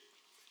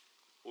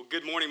Well,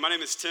 good morning. My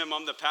name is Tim.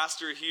 I'm the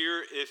pastor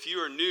here. If you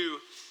are new,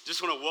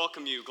 just want to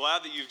welcome you.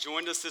 Glad that you've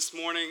joined us this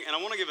morning. And I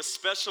want to give a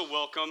special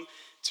welcome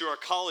to our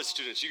college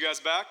students. You guys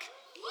back?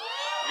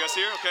 You guys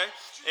here? Okay.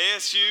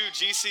 ASU,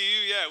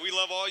 GCU, yeah, we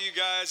love all you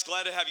guys.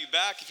 Glad to have you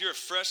back. If you're a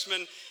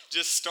freshman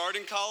just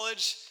starting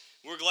college,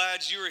 we're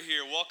glad you are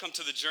here. Welcome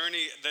to the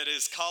journey that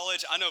is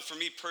college. I know for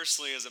me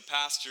personally as a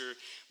pastor,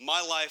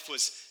 my life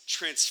was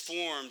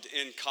transformed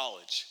in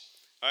college.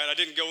 All right, I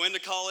didn't go into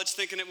college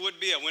thinking it would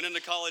be. I went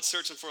into college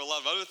searching for a lot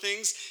of other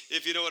things,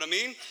 if you know what I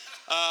mean.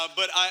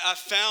 But I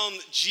found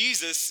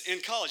Jesus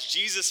in college.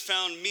 Jesus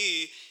found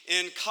me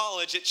in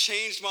college. It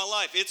changed my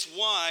life. It's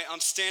why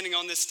I'm standing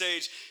on this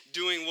stage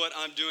doing what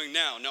I'm doing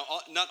now. Now,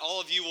 not all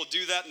of you will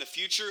do that in the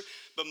future,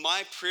 but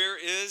my prayer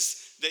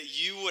is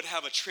that you would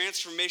have a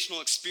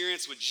transformational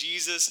experience with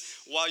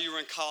Jesus while you were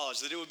in college,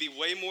 that it would be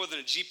way more than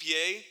a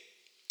GPA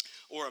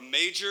or a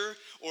major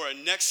or a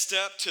next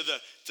step to the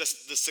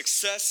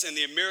success and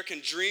the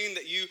American dream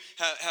that you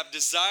have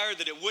desired,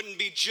 that it wouldn't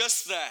be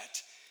just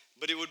that,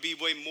 but it would be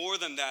way more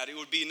than that. It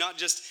would be not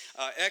just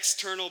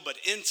external, but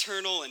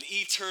internal and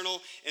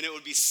eternal, and it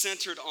would be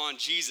centered on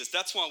Jesus.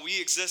 That's why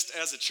we exist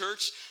as a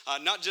church,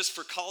 not just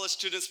for college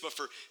students, but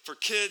for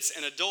kids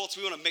and adults.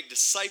 We want to make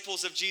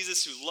disciples of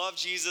Jesus who love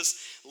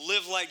Jesus,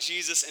 live like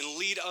Jesus, and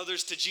lead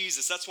others to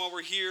Jesus. That's why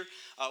we're here.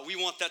 We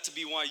want that to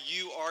be why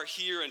you are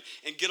here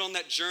and get on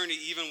that journey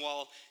even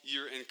while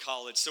you're in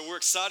college. So we're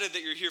excited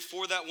that you're here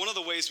for that. One of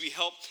the ways we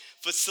help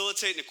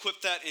facilitate and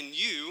equip that in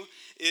you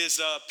is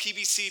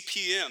PBC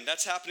PM.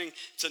 That's happening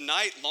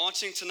tonight,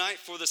 launching tonight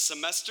for the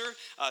semester.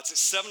 It's at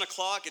 7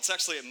 o'clock. It's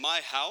actually at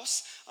my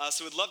house.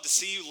 So we'd love to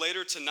see you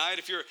later tonight.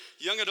 If you're a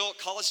young adult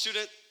college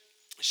student,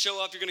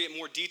 show up. You're going to get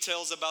more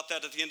details about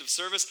that at the end of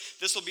service.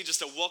 This will be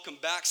just a welcome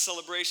back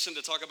celebration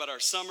to talk about our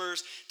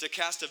summers, to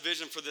cast a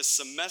vision for this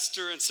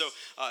semester. And so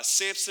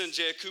Samson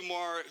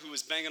Jayakumar, who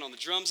was banging on the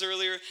drums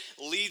earlier,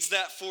 leads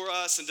that for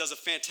us and does a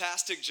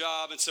fantastic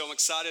job. And so I'm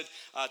excited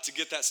to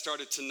get that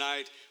started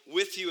tonight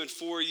with you and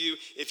for you.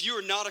 If you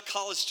are not a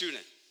college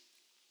student,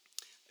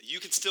 you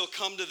can still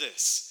come to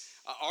this.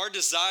 Our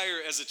desire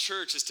as a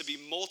church is to be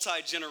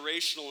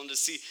multi-generational and to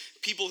see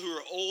people who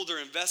are older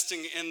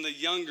investing in the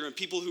younger and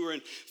people who are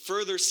in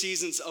further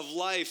seasons of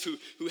life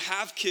who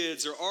have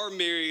kids or are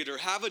married or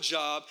have a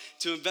job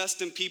to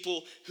invest in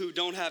people who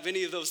don't have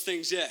any of those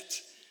things yet,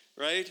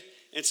 right?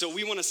 And so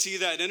we want to see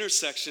that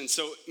intersection.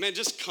 So, man,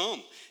 just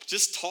come.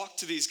 Just talk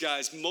to these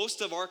guys.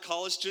 Most of our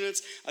college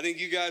students, I think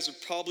you guys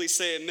would probably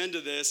say amen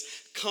to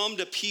this, come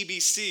to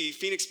PBC,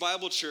 Phoenix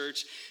Bible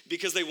Church,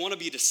 because they want to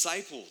be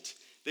discipled.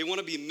 They want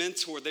to be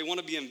mentored. They want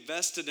to be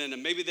invested in.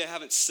 And maybe they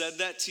haven't said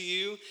that to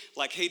you,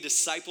 like, hey,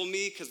 disciple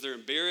me, because they're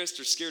embarrassed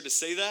or scared to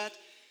say that.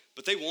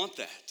 But they want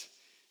that.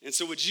 And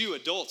so would you,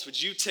 adults, would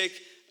you take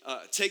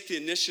the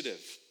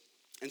initiative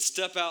and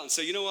step out and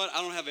say, you know what,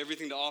 I don't have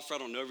everything to offer. I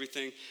don't know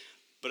everything.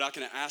 But I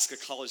can ask a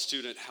college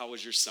student, how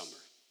was your summer,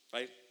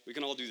 right? We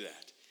can all do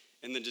that.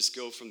 And then just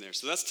go from there.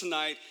 So that's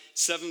tonight,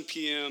 7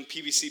 p.m.,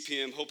 PBC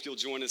PM. Hope you'll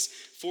join us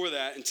for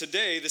that. And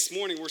today, this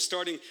morning, we're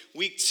starting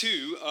week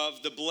 2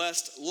 of The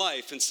Blessed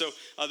Life. And so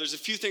there's a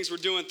few things we're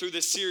doing through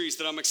this series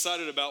that I'm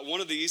excited about. One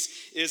of these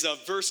is a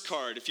verse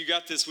card. If you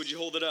got this, would you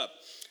hold it up?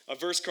 A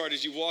verse card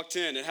as you walked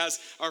in. It has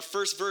our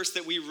first verse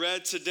that we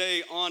read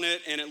today on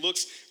it, and it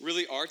looks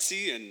really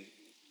artsy and,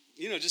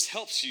 just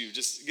helps you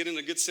just get in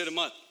a good state of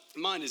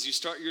mind as you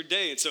start your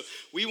day. And so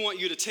we want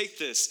you to take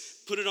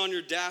this, put it on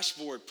your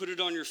dashboard, put it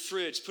on your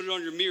fridge, put it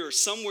on your mirror,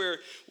 somewhere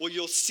where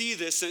you'll see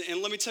this.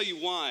 And let me tell you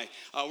why.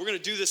 We're going to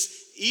do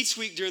this each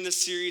week during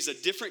this series, a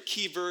different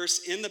key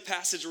verse in the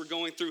passage we're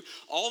going through,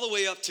 all the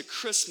way up to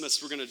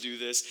Christmas we're going to do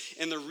this.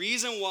 And the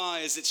reason why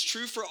is it's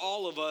true for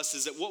all of us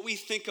is that what we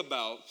think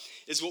about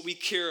is what we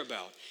care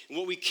about. And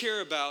what we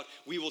care about,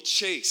 we will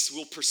chase,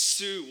 we'll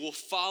pursue, we'll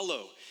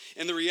follow.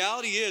 And the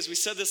reality is, we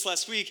said this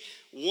last week,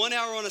 1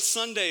 hour on a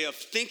Sunday of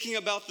thinking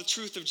about the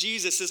truth of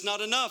Jesus is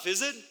not enough,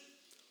 is it?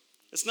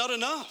 It's not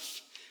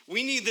enough.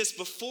 We need this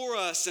before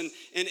us and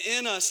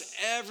in us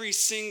every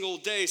single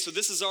day. So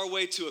this is our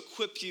way to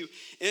equip you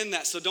in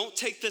that. So don't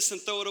take this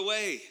and throw it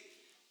away,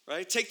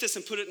 right? Take this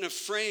and put it in a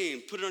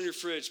frame, put it on your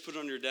fridge, put it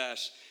on your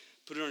dash,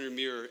 put it on your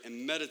mirror,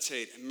 and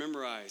meditate and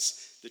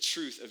memorize the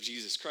truth of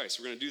Jesus Christ.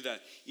 We're going to do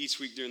that each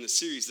week during the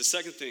series. The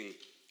second thing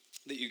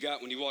that you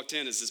got when you walked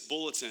in is this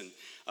bulletin.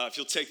 If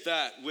you'll take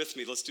that with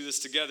me, let's do this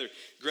together.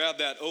 Grab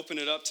that, open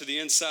it up to the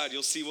inside.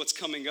 You'll see what's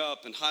coming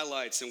up and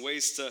highlights and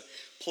ways to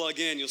plug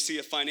in. You'll see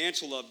a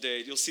financial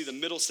update. You'll see the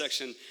middle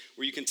section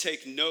where you can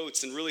take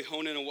notes and really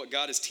hone in on what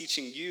God is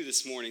teaching you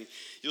this morning.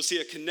 You'll see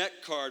a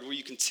connect card where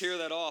you can tear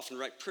that off and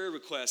write prayer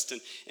requests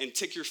and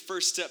take your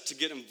first step to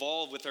get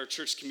involved with our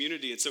church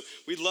community. And so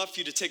we'd love for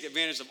you to take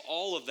advantage of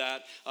all of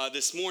that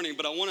this morning.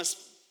 But I want us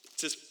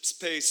to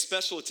pay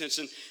special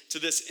attention to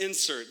this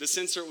insert. This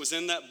insert was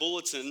in that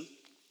bulletin,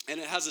 and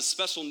it has a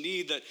special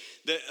need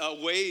that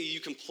a way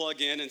you can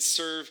plug in and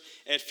serve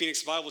at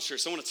Phoenix Bible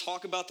Church. So I want to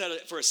talk about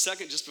that for a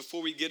second just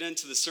before we get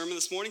into the sermon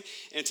this morning.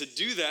 And to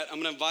do that,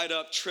 I'm going to invite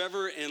up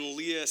Trevor and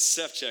Leah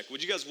Sefcek.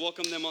 Would you guys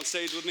welcome them on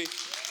stage with me?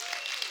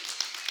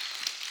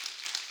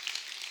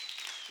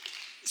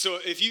 So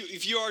if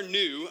you are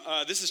new,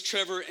 this is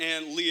Trevor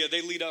and Leah.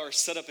 They lead our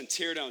setup and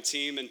teardown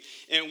team,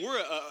 and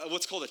we're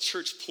what's called a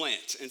church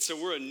plant. And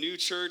so we're a new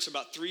church,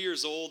 about 3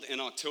 years old in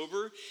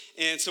October.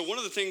 And so one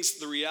of the things,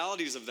 the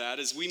realities of that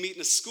is we meet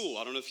in a school.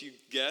 I don't know if you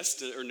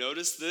guessed or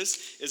noticed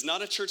this. Is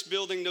not a church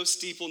building, no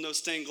steeple, no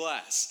stained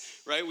glass.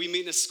 Right? We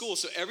meet in a school.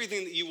 So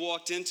everything that you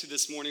walked into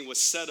this morning was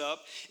set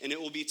up, and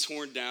it will be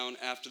torn down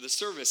after the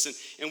service.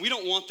 And we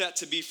don't want that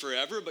to be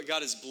forever, but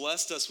God has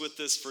blessed us with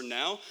this for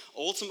now.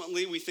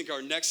 Ultimately, we think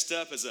our next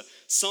step is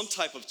some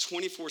type of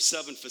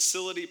 24/7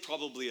 facility,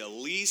 probably a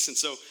lease. And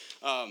so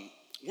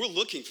we're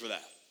looking for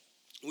that.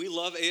 We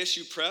love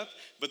ASU Prep,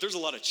 but there's a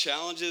lot of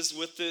challenges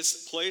with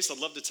this place. I'd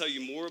love to tell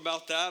you more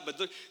about that, but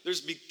there's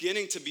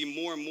beginning to be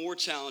more and more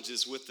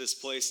challenges with this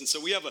place. And so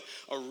we have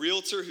a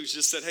realtor who's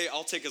just said, hey,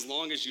 I'll take as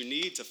long as you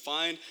need to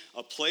find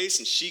a place,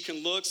 and she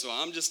can look, so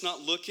I'm just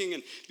not looking.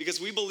 And because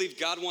we believe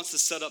God wants to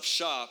set up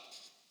shop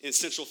in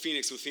Central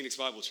Phoenix with Phoenix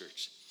Bible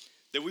Church,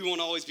 that we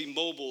won't always be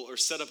mobile or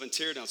set up and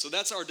tear down. So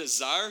that's our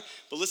desire,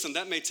 but listen,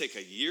 that may take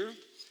a year.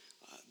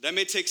 That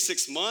may take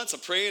 6 months. I'm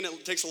praying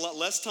it takes a lot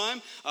less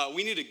time.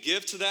 We need to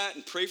give to that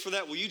and pray for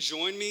that. Will you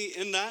join me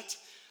in that?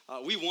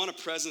 We want a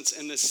presence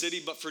in this city,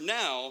 but for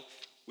now,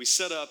 we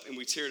set up and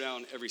we tear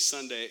down every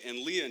Sunday, and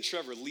Leah and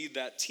Trevor lead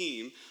that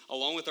team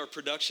along with our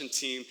production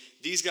team.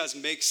 These guys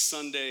make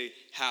Sunday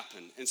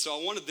happen. And so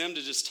I wanted them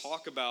to just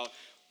talk about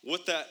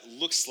what that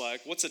looks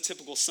like. What's a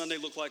typical Sunday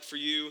look like for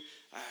you?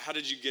 How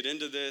did you get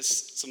into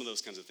this? Some of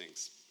those kinds of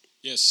things.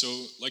 Yeah,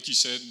 so like you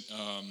said,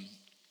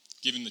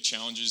 given the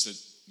challenges that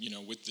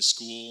with the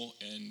school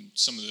and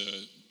some of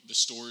the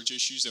storage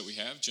issues that we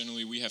have,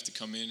 generally we have to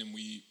come in and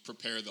we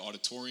prepare the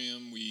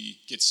auditorium. We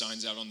get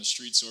signs out on the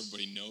street so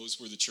everybody knows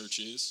where the church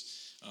is.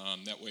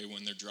 That way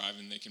when they're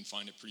driving, they can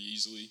find it pretty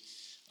easily.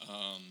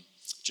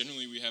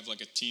 Generally, we have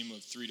like a team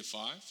of 3 to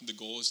 5. The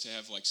goal is to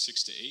have like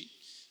 6 to 8.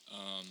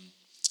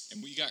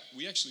 And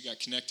we actually got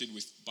connected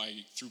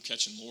through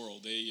Catch and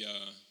Laurel.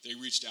 They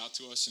reached out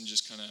to us and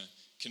just kind of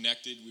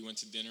connected. We went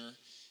to dinner.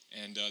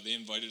 And they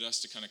invited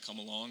us to kind of come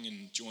along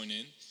and join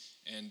in.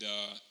 And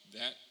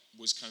that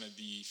was kind of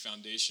the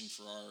foundation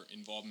for our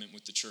involvement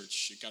with the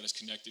church. It got us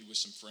connected with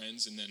some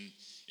friends, and then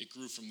it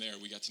grew from there.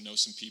 We got to know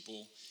some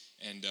people,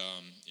 and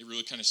it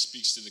really kind of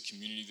speaks to the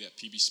community that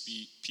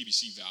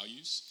PBC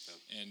values.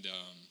 Yeah. And,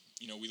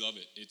 we love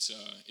it.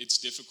 It's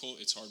difficult.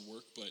 It's hard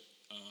work, but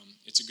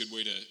it's a good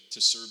way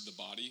to serve the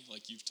body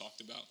like you've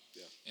talked about.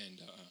 Yeah. And,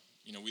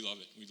 we love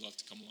it. We'd love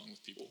to come along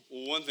with people.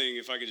 Well, one thing,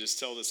 if I could just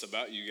tell this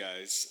about you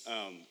guys,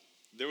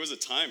 there was a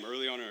time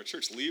early on in our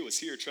church, Leah was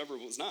here, Trevor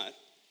was not,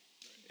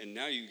 and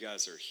now you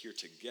guys are here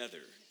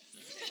together.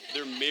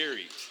 They're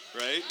married,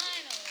 right?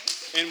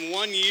 Finally. In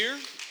 1 year,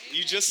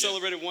 you just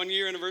celebrated 1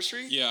 year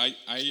anniversary? Yeah,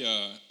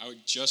 I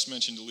just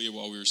mentioned to Leah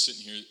while we were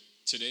sitting here,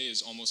 today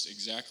is almost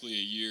exactly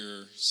a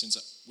year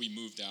since we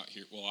moved out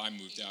here. Well, I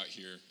moved out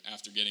here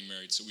after getting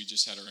married, so we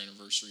just had our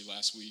anniversary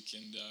last week,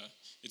 and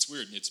it's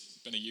weird. It's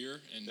been a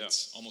year, and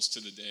it's almost to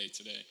the day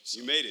today. So.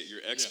 You made it.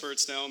 You're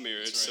experts now in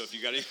marriage, right. So if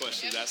you got any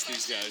questions, ask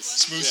these guys.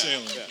 Smooth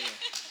sailing. Yeah.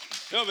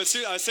 No, but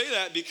I say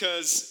that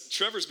because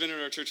Trevor's been in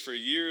our church for a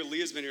year.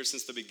 Leah's been here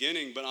since the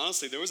beginning, but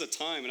honestly, there was a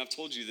time, and I've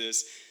told you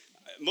this,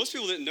 most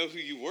people didn't know who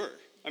you were.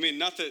 I mean,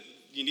 not that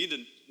you need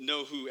to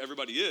know who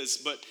everybody is,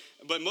 but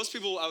most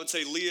people, I would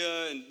say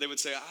Leah, and they would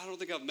say, I don't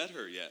think I've met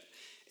her yet.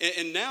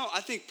 And now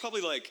I think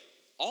probably like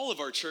all of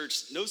our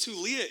church knows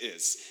who Leah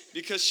is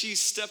because she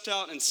stepped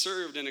out and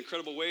served in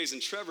incredible ways.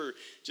 And Trevor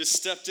just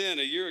stepped in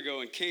a year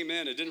ago and came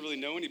in and didn't really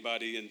know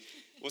anybody. And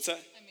what's that?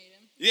 I made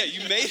him. Yeah,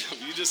 you made him.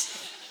 You just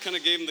kind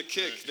of gave him the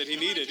kick that he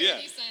needed. Yeah.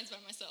 These signs by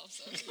myself.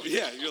 So.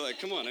 Yeah, you're like,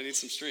 come on, I need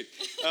some strength.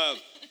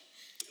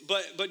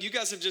 But you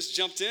guys have just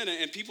jumped in,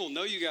 and people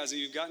know you guys,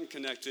 and you've gotten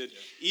connected,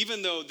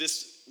 even though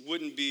this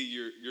wouldn't be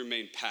your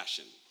main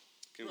passion.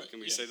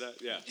 Can we say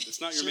that? Yeah, it's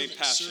not your main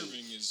passion,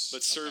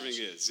 but serving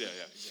is. Yeah.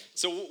 Exactly.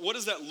 So what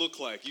does that look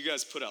like? You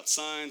guys put out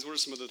signs. What are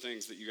some of the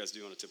things that you guys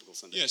do on a typical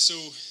Sunday? Yeah, so,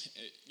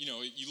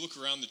 you look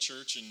around the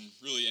church, and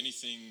really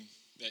anything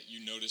that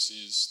you notice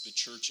is the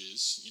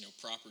churches,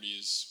 property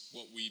is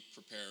what we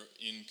prepare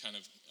in kind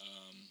of,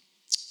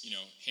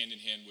 hand in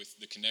hand with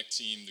the Connect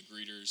team, the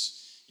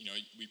greeters.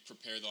 We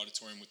prepare the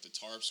auditorium with the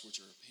tarps, which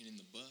are a pain in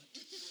the butt.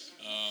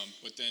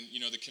 But then,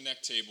 the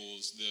Connect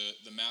tables,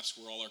 the maps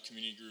where all our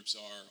community groups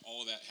are,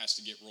 all of that has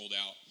to get rolled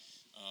out.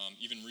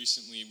 Even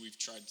recently, we've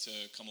tried to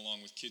come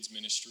along with kids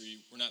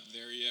ministry. We're not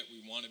there yet.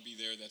 We want to be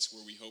there. That's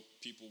where we hope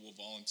people will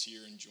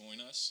volunteer and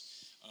join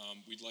us.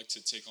 We'd like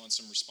to take on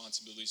some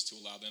responsibilities to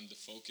allow them to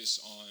focus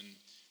on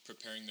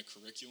preparing the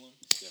curriculum.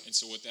 Yeah. And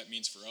so what that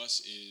means for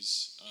us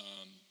is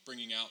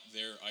bringing out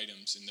their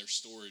items and their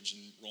storage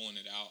and rolling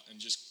it out and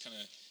just kind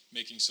of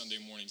making Sunday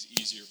mornings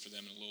easier for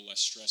them and a little less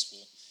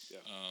stressful. Yeah.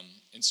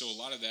 And so a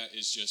lot of that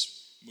is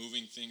just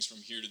moving things from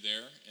here to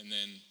there and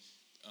then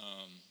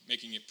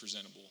making it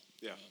presentable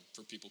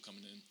for people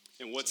coming in.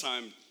 And what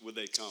time would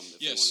they come if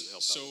they wanted to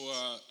help out?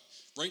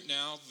 So right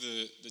now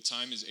the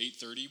time is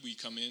 8:30. We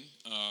come in.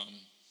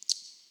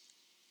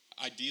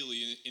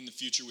 ideally, in the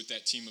future with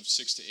that team of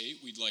 6 to 8,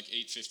 we'd like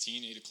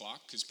 8:15, 8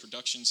 o'clock, because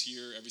production's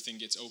here, everything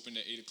gets opened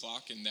at 8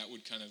 o'clock, and that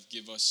would kind of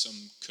give us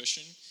some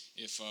cushion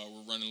if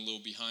we're running a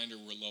little behind or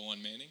we're low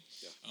on manning.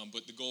 Yeah.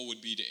 But the goal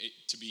would be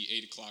to be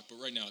 8 o'clock, but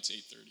right now it's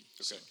 8:30. Okay.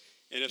 So,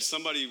 and if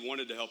somebody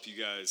wanted to help you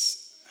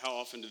guys, how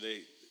often do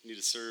they need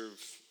to serve?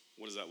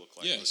 What does that look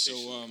like? Yeah,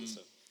 so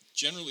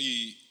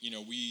generally,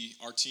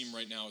 our team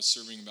right now is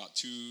serving about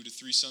 2 to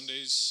 3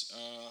 Sundays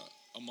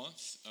a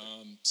month.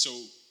 So,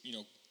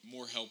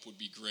 more help would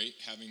be great,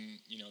 having,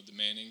 the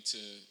manning to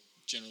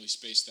generally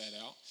space that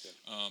out.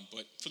 Yeah.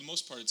 But for the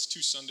most part, it's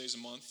 2 Sundays a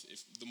month.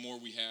 If the more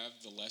we have,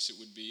 the less it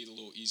would be, the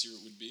little easier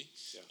it would be.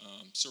 Yeah.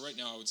 So right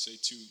now, I would say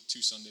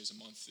two Sundays a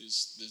month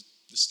is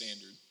the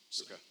standard.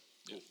 So, okay,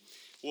 cool. Yeah.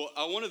 Well,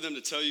 I wanted them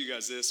to tell you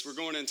guys this. We're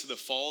going into the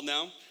fall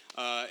now,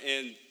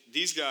 and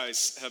these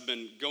guys have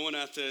been going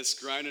at this,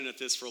 grinding at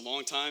this for a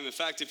long time. In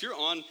fact, if you're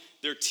on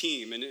their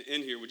team and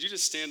in here, would you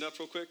just stand up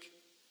real quick?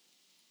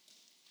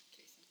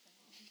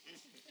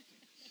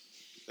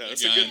 Yeah,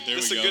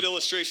 that's a good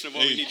illustration of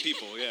why we need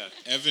people, yeah.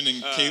 Evan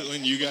and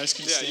Caitlin, you guys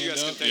can stand up. Yeah, you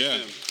guys can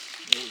thank them.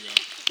 There we go.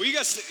 Well, you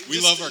guys,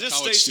 we love our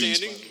college students,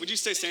 by the way. Would you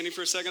stay standing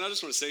for a second? I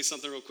just want to say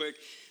something real quick.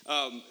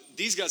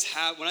 These guys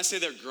have, when I say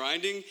they're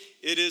grinding,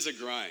 it is a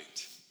grind,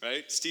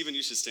 right? Stephen,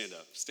 you should stand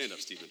up. Stand up,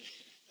 Stephen.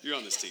 You're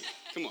on this team.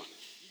 Come on.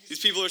 These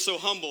people are so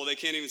humble, they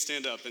can't even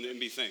stand up and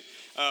be thanked.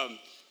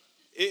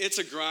 It's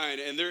a grind,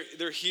 and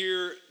they're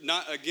here,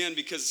 not, again,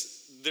 because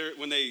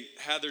when they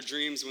had their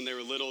dreams when they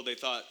were little, they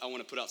thought, I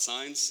want to put out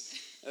signs.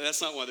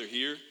 That's not why they're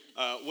here.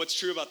 What's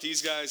true about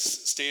these guys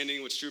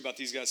standing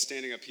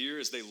up here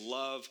is they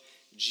love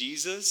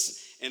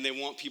Jesus, and they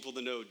want people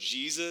to know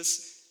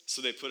Jesus,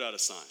 so they put out a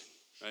sign,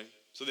 right?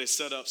 So they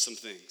set up some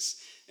things.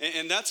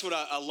 And that's what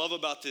I love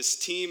about this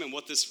team and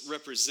what this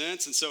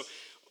represents. And so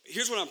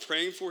here's what I'm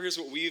praying for. Here's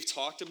what we've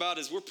talked about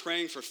is we're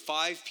praying for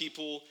 5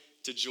 people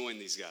to join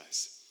these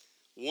guys.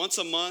 Once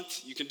a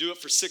month, you can do it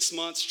for 6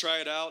 months, try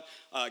it out,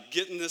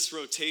 get in this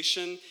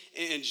rotation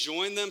and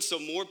join them so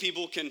more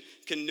people can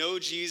know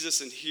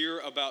Jesus and hear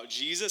about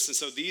Jesus. And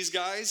so these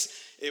guys,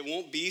 it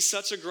won't be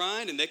such a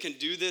grind, and they can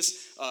do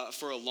this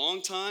for a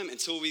long time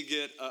until we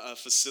get a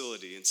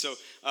facility. And so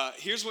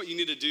here's what you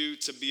need to do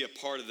to be a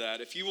part of that.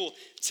 If you will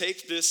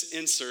take this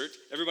insert,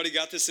 everybody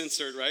got this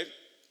insert, right?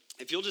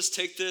 If you'll just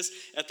take this,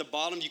 at the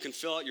bottom you can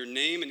fill out your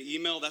name and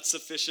email, that's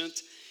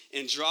sufficient,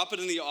 and drop it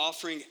in the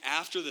offering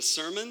after the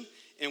sermon,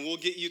 and we'll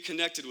get you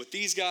connected with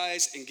these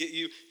guys and get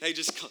you, hey,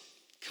 just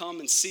come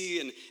and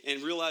see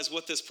and realize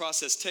what this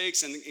process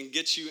takes and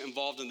get you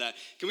involved in that.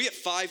 Can we get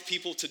 5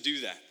 people to do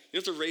that? You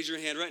don't have to raise your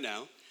hand right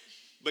now,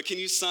 but can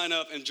you sign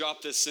up and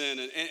drop this in?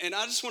 And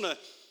I just want to,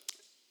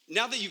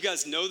 now that you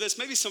guys know this,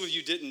 maybe some of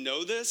you didn't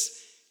know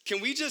this,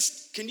 can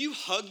you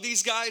hug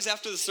these guys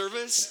after the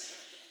service?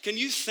 Can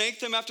you thank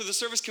them after the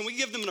service? Can we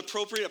give them an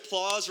appropriate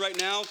applause right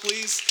now,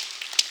 please?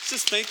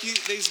 Just thank you,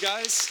 these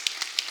guys.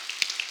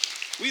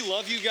 We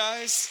love you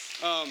guys.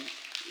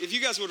 If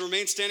you guys would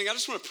remain standing, I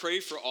just want to pray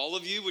for all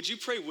of you. Would you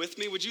pray with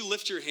me? Would you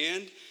lift your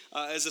hand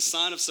as a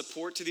sign of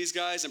support to these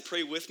guys and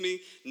pray with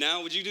me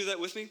now? Would you do that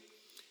with me?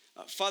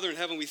 Father in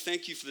heaven, we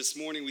thank you for this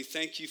morning. We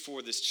thank you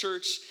for this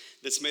church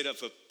that's made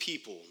up of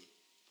people.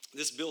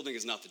 This building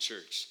is not the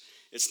church.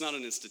 It's not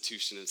an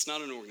institution. It's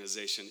not an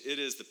organization. It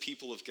is the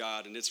people of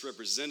God, and it's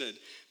represented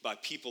by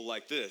people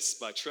like this,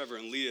 by Trevor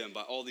and Leah, and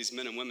by all these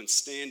men and women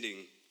standing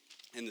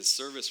in this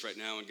service right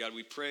now. And God,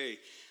 we pray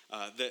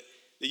that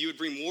you would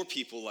bring more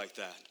people like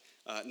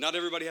that. Not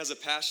everybody has a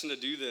passion to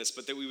do this,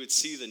 but that we would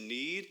see the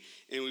need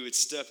and we would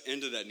step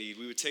into that need.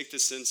 We would take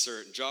this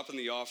insert and drop in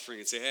the offering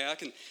and say, hey,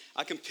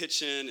 I can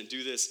pitch in and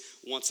do this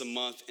once a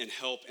month and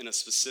help in a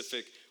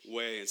specific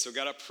way. And so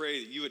God, I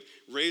pray that you would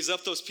raise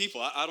up those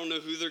people. I don't know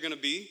who they're going to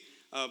be,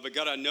 but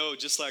God, I know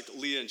just like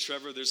Leah and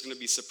Trevor, there's going to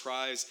be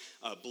surprise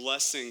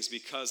blessings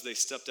because they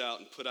stepped out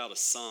and put out a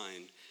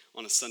sign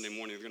on a Sunday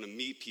morning. They're going to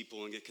meet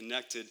people and get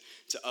connected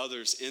to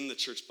others in the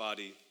church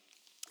body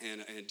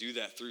and do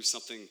that through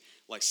something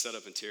like set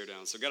up and tear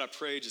down. So God, I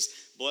pray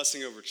just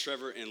blessing over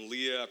Trevor and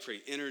Leah. I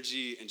pray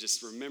energy and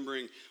just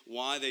remembering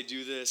why they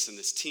do this, and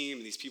this team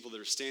and these people that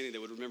are standing, they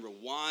would remember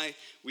why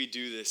we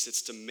do this.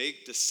 It's to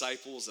make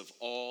disciples of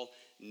all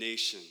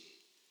nation,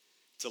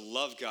 to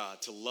love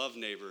God, to love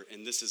neighbor,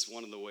 and this is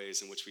one of the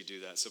ways in which we do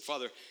that. So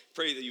Father,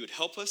 pray that you would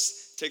help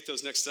us take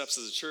those next steps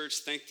as a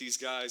church. Thank these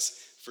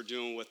guys for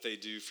doing what they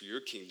do for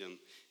your kingdom,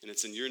 and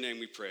it's in your name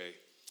we pray.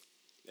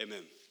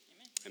 Amen.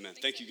 Amen.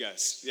 Thank you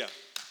guys. Yeah.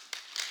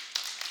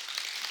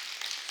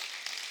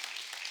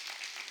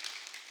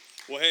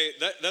 Well, hey,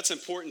 that's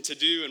important to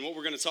do, and what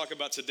we're going to talk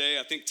about today,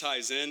 I think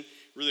ties in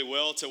really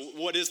well to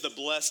what is the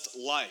blessed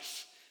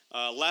life.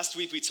 Last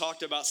week, we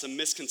talked about some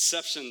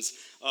misconceptions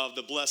of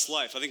the blessed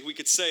life. I think we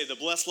could say the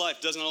blessed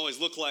life doesn't always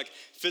look like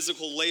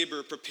physical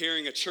labor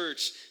preparing a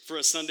church for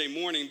a Sunday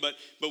morning, but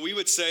we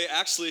would say,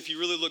 actually, if you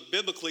really look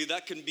biblically,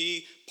 that can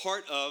be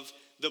part of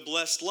the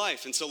blessed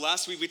life. And so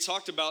last week, we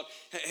talked about,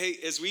 hey,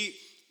 as we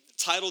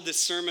titled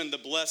this sermon, The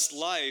Blessed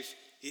Life,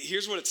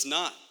 here's what it's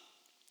not.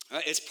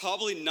 It's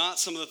probably not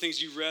some of the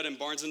things you read in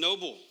Barnes &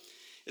 Noble.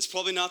 It's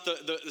probably not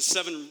the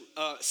 7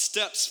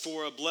 steps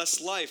for a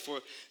blessed life or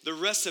the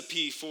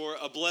recipe for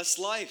a blessed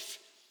life.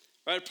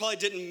 Right? It probably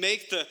didn't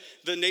make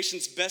the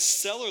nation's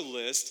bestseller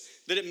list,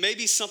 that it may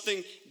be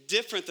something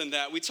different than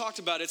that. We talked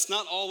about it's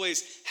not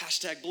always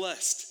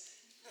 #blessed.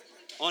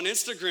 On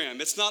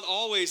Instagram, it's not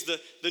always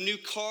the new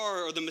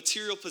car or the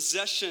material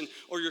possession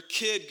or your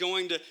kid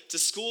going to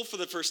school for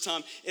the first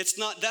time.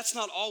 That's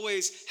not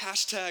always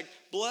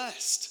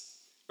 #blessed.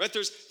 Right?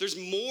 There's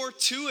more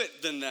to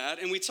it than that,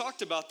 and we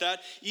talked about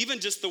that. Even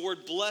just the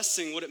word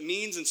blessing, what it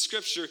means in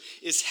Scripture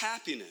is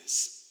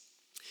happiness.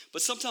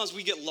 But sometimes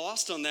we get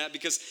lost on that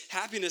because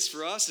happiness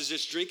for us is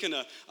just drinking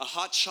a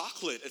hot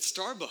chocolate at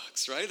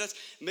Starbucks, right? That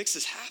makes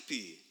us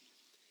happy.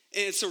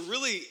 And so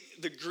really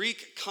the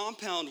Greek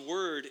compound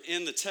word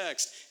in the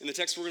text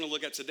we're going to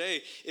look at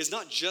today, is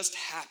not just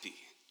happy.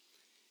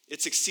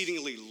 It's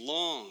exceedingly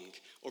long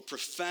or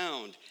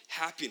profound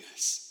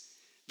happiness.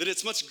 That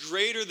it's much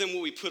greater than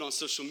what we put on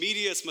social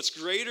media. It's much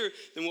greater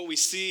than what we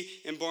see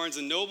in Barnes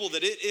 & Noble.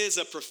 That it is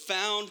a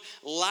profound,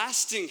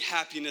 lasting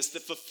happiness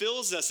that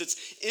fulfills us.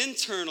 It's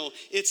internal,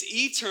 it's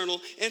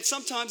eternal, and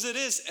sometimes it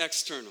is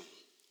external,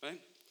 right?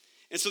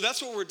 And so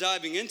that's what we're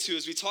diving into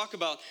as we talk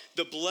about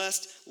the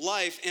blessed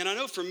life. And I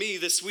know for me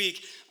this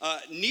week,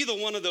 neither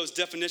one of those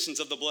definitions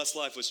of the blessed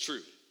life was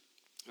true,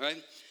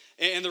 right?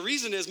 And the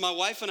reason is my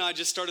wife and I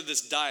just started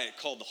this diet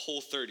called the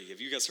Whole30.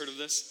 Have you guys heard of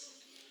this?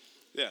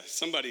 Yeah,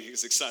 somebody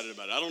is excited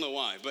about it. I don't know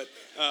why, but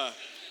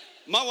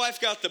my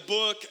wife got the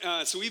book,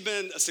 so we've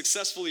been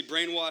successfully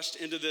brainwashed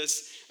into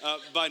this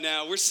by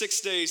now. We're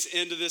 6 days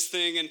into this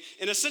thing,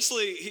 and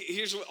essentially,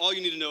 here's what all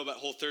you need to know about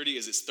Whole30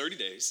 is it's 30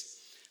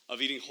 days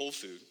of eating whole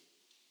food.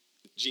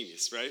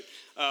 Genius, right?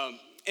 And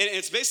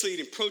it's basically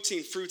eating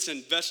protein, fruits,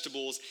 and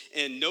vegetables,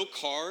 and no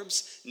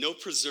carbs, no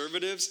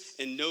preservatives,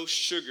 and no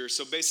sugar,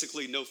 so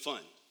basically no fun,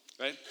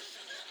 right?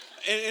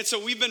 And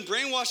so we've been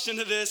brainwashed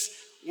into this.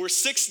 We're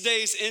 6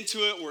 days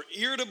into it, we're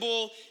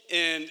irritable,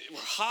 and we're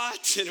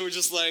hot, and we're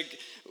just like,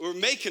 we're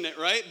making it,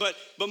 right? But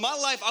my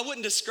life, I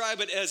wouldn't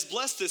describe it as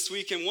blessed this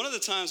week, and one of the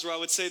times where I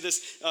would say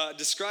this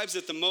describes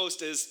it the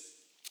most is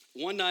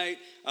one night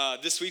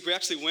this week, we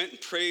actually went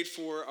and prayed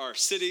for our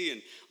city,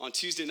 and on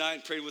Tuesday night,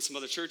 and prayed with some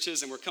other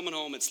churches, and we're coming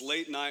home, it's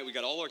late night, we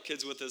got all our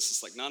kids with us,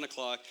 it's like 9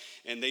 o'clock,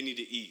 and they need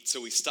to eat.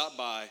 So we stopped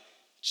by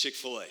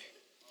Chick-fil-A,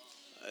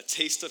 a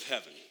taste of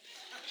heaven.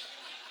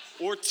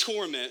 Or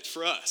torment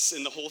for us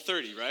in the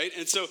Whole30, right?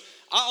 And so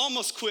I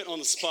almost quit on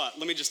the spot.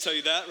 Let me just tell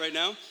you that right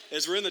now.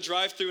 As we're in the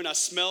drive-thru and I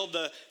smelled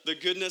the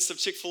goodness of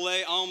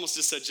Chick-fil-A, I almost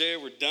just said, Jay,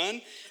 we're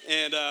done.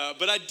 And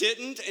but I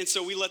didn't, and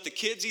so we let the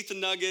kids eat the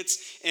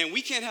nuggets. And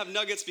we can't have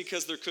nuggets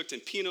because they're cooked in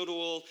peanut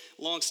oil.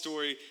 Long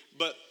story.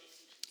 But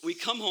we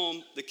come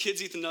home, the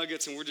kids eat the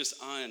nuggets, and we're just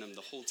eyeing them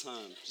the whole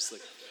time. Just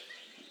like,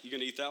 you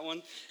gonna eat that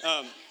one?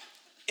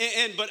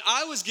 But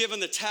I was given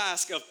the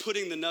task of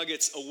putting the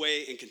nuggets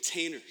away in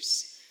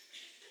containers.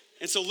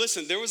 And so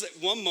listen, there was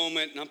one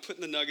moment, and I'm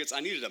putting the nuggets, I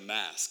needed a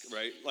mask,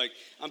 right? Like,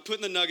 I'm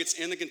putting the nuggets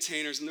in the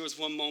containers, and there was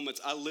one moment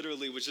I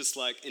literally was just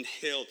like,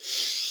 inhaled.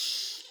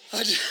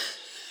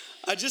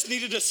 I just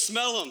needed to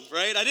smell them,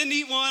 right? I didn't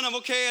eat one, I'm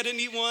okay, I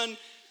didn't eat one.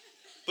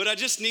 But I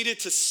just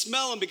needed to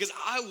smell them because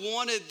I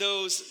wanted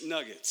those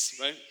nuggets,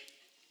 right?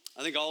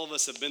 I think all of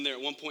us have been there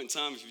at one point in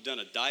time if you've done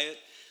a diet.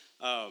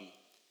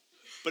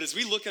 But as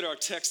we look at our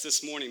text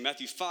this morning,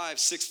 Matthew 5,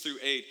 6 through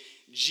 8,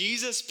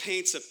 Jesus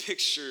paints a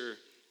picture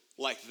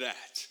like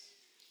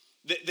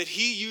that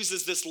he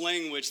uses this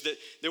language that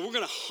we're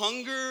going to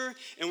hunger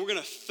and we're going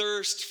to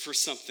thirst for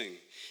something.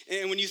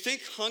 And when you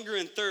think hunger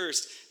and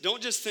thirst,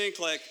 don't just think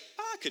like,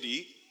 I could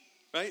eat,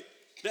 right?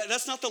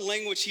 That's not the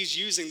language he's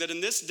using, that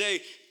in this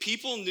day,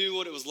 people knew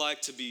what it was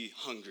like to be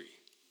hungry.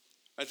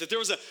 Right? That there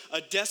was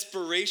a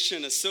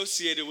desperation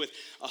associated with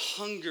a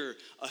hunger,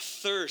 a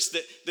thirst,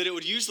 that it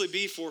would usually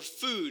be for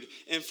food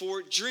and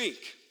for drink.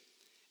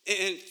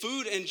 And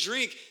food and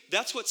drink,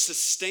 that's what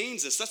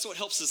sustains us. That's what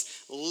helps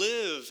us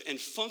live and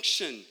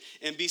function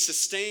and be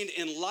sustained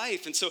in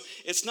life. And so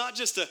it's not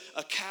just a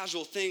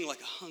casual thing like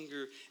a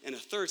hunger and a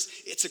thirst.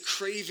 It's a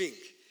craving.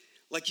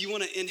 Like you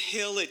want to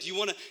inhale it. You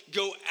want to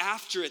go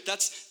after it.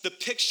 That's the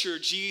picture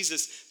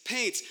Jesus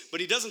paints.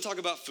 But he doesn't talk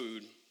about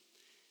food.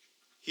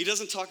 He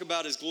doesn't talk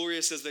about, as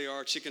glorious as they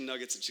are, chicken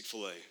nuggets at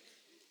Chick-fil-A.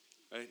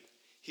 Right?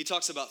 He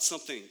talks about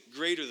something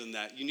greater than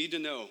that. You need to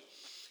know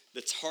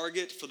the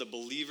target for the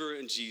believer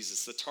in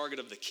Jesus, the target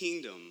of the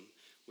kingdom,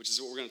 which is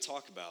what we're going to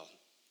talk about,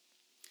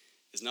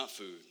 is not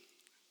food.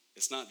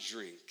 It's not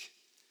drink.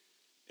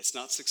 It's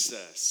not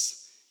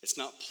success. It's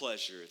not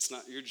pleasure. It's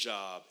not your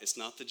job. It's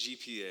not the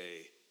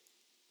GPA.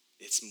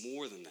 It's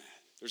more than that.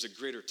 There's a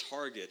greater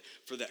target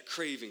for that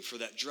craving, for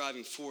that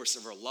driving force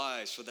of our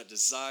lives, for that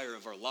desire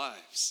of our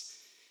lives.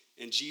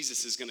 And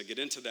Jesus is going to get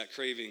into that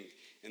craving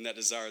and that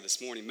desire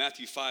this morning.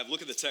 Matthew 5,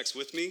 look at the text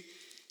with me.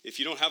 If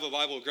you don't have a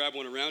Bible, grab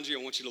one around you.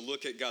 I want you to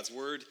look at God's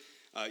word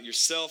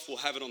yourself. We'll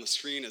have it on the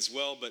screen as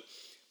well. But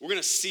we're going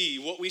to see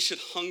what we should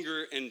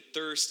hunger and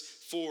thirst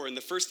for. And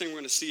the first thing we're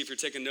going to see, if you're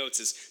taking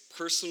notes, is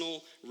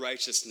personal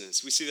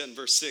righteousness. We see that in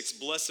verse 6.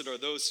 Blessed are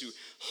those who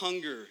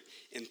hunger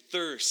and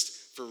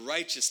thirst for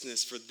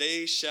righteousness, for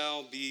they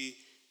shall be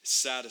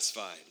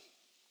satisfied.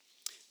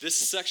 This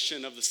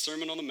section of the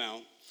Sermon on the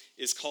Mount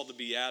is called the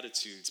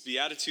Beatitudes.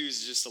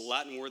 Beatitudes is just a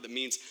Latin word that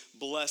means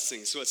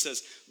blessing. So it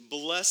says,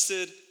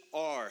 blessed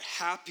are,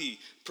 happy,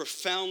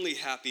 profoundly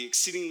happy,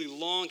 exceedingly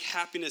long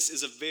happiness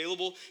is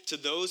available to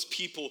those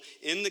people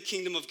in the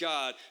kingdom of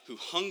God who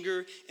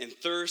hunger and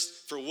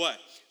thirst for what?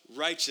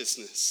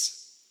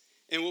 Righteousness.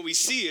 And what we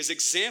see is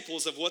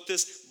examples of what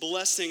this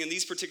blessing in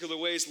these particular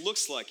ways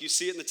looks like. You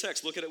see it in the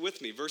text. Look at it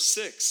with me. Verse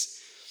 6,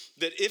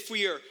 that if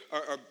we are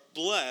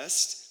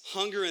blessed,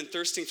 hunger and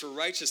thirsting for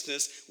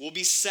righteousness, we'll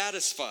be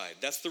satisfied.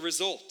 That's the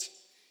result.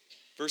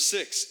 Verse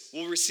 6,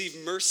 we'll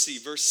receive mercy.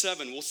 Verse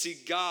 7, we'll see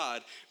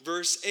God.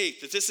 Verse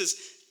 8, that this is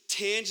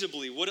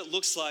tangibly what it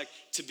looks like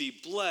to be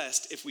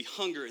blessed if we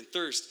hunger and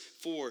thirst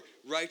for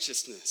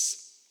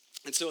righteousness.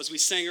 And so as we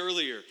sang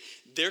earlier,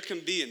 there can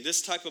be in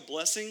this type of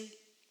blessing,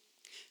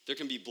 there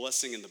can be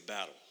blessing in the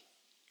battle,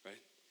 right?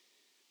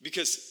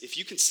 Because if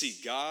you can see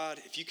God,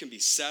 if you can be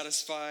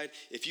satisfied,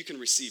 if you can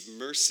receive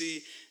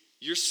mercy,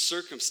 your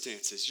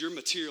circumstances, your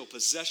material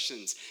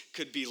possessions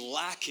could be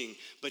lacking,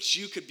 but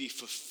you could be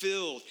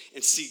fulfilled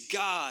and see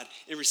God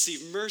and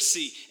receive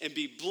mercy and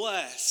be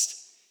blessed,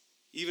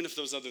 even if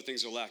those other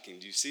things are lacking.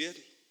 Do you see it?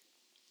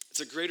 It's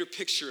a greater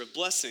picture of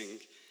blessing.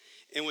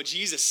 And what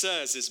Jesus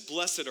says is,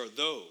 blessed are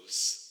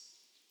those.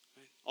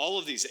 Right? All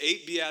of these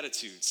 8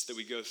 Beatitudes that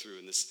we go through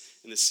in this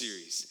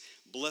series.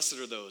 Blessed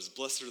are those,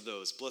 blessed are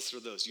those, blessed are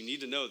those. You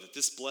need to know that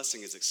this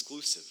blessing is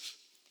exclusive.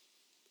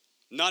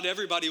 Not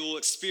everybody will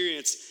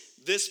experience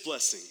this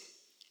blessing,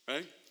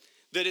 right?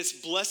 That it's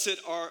blessed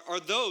are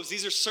those.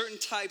 These are certain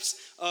types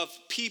of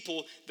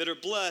people that are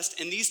blessed,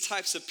 and these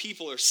types of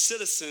people are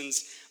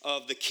citizens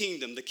of the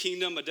kingdom. The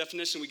kingdom, a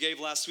definition we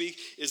gave last week,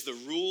 is the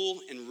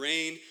rule and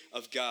reign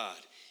of God.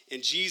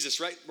 And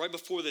Jesus, right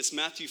before this,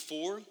 Matthew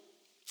 4,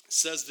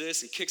 says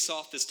this and kicks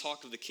off this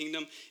talk of the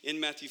kingdom in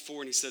Matthew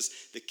 4, and he says,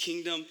 the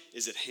kingdom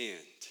is at hand.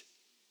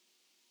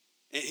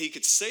 And he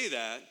could say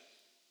that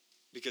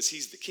because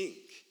he's the king,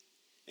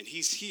 and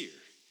he's here,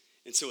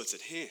 and so it's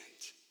at hand.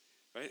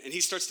 Right? And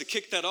he starts to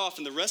kick that off.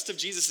 And the rest of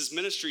Jesus'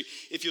 ministry,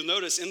 if you'll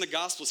notice in the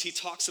Gospels, he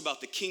talks about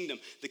the kingdom,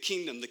 the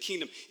kingdom, the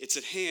kingdom. It's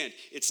at hand,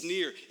 it's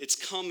near, it's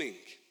coming,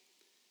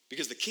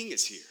 because the king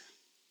is here.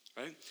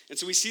 Right? And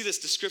so we see this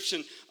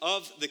description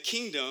of the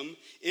kingdom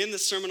in the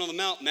Sermon on the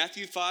Mount,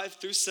 Matthew 5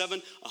 through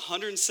 7,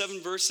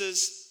 107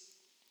 verses,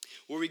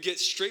 where we get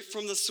straight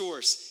from the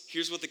source.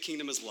 Here's what the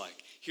kingdom is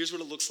like. Here's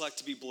what it looks like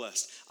to be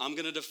blessed. I'm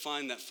going to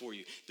define that for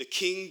you. The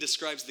king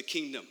describes the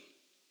kingdom.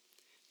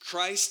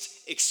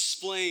 Christ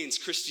explains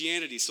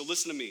Christianity. So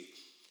listen to me.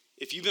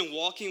 If you've been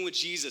walking with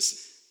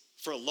Jesus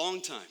for a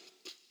long time,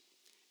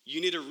 you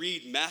need to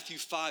read Matthew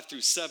 5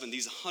 through 7,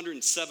 these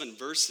 107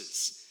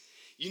 verses.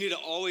 You need to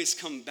always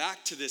come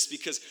back to this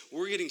because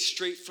we're getting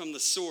straight from the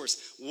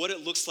source what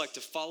it looks like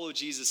to follow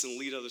Jesus and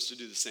lead others to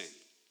do the same.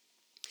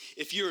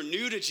 If you're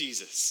new to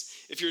Jesus,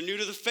 if you're new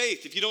to the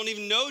faith, if you don't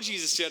even know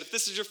Jesus yet, if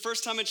this is your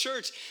first time in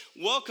church,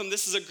 welcome.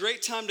 This is a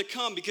great time to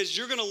come because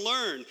you're going to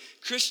learn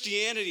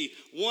Christianity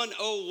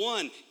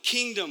 101,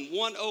 Kingdom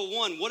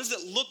 101. What does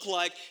it look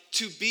like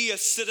to be a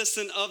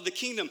citizen of the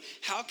kingdom?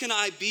 How can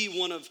I be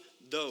one of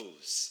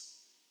those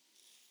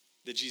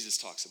that Jesus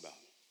talks about?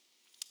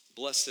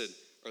 Blessed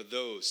are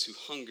those who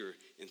hunger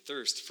and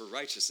thirst for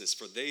righteousness,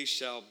 for they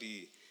shall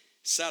be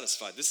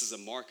satisfied. This is a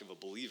mark of a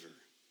believer.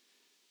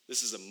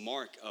 This is a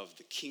mark of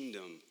the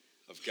kingdom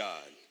of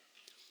God.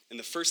 And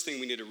the first thing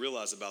we need to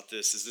realize about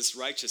this is this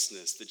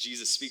righteousness that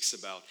Jesus speaks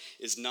about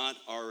is not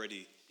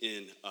already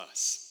in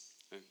us.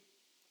 Right?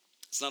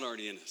 It's not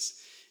already in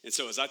us. And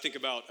so as I think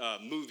about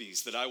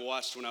movies that I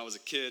watched when I was a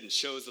kid and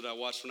shows that I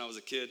watched when I was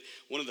a kid,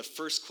 one of the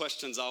first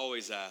questions I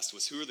always asked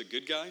was, who are the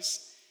good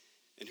guys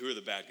and who are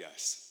the bad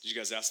guys? Did you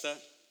guys ask that?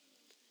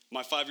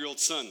 My 5-year-old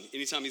son,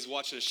 anytime he's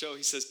watching a show,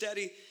 he says,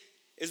 Daddy,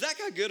 is that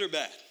guy good or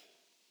bad?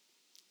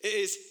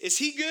 Is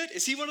he good?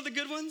 Is he one of the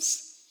good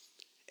ones?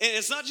 And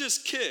it's not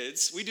just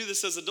kids. We do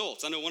this as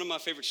adults. I know one of my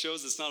favorite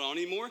shows that's not on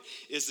anymore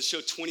is the show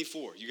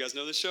 24. You guys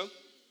know this show?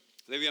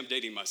 Maybe I'm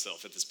dating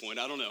myself at this point.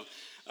 I don't know.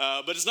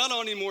 But it's not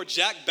on anymore.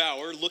 Jack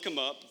Bauer, look him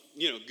up,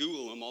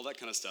 Google him, all that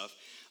kind of stuff.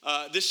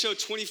 This show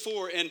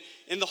 24,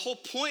 and the whole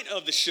point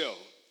of the show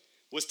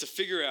was to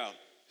figure out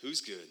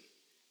who's good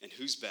and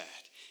who's bad.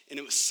 And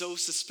it was so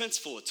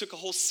suspenseful. It took a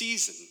whole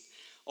season,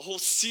 a whole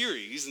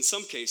series in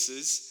some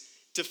cases,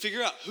 to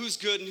figure out who's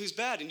good and who's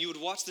bad. And you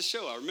would watch the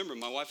show. I remember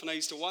my wife and I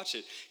used to watch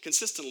it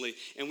consistently.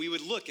 And we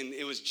would look, and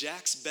it was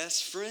Jack's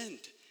best friend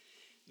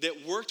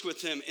that worked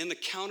with him in the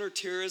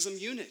counterterrorism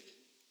unit,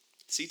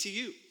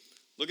 CTU.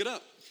 Look it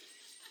up.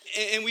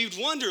 And we'd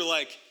wonder,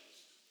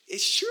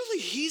 surely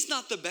he's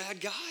not the bad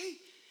guy?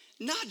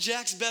 Not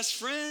Jack's best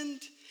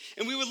friend?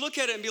 And we would look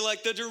at it and be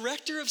like, the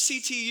director of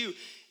CTU,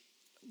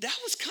 that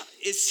was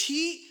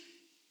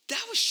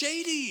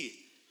shady.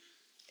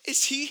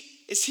 Is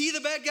he the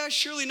bad guy?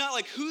 Surely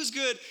not. Who's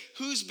good?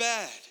 Who's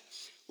bad?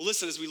 Well,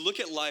 listen, as we look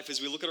at life, as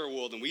we look at our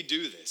world, and we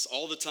do this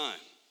all the time,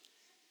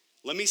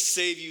 let me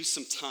save you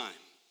some time,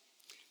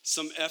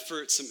 some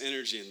effort, some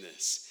energy in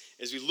this.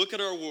 as we look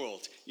at our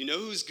world, you know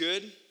who's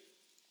good?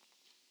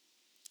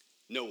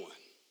 No one.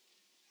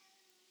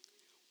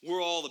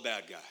 We're all the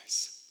bad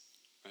guys,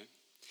 right?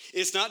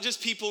 It's not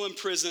just people in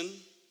prison.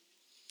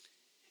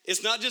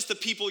 It's not just the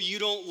people you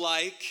don't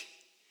like.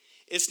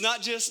 It's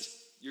not just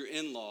your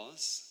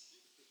in-laws,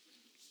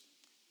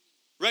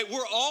 right?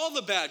 We're all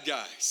the bad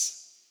guys.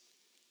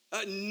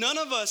 None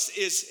of us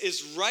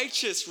is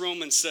righteous,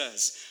 Romans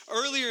says.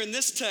 Earlier in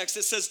this text,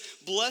 it says,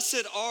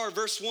 blessed are,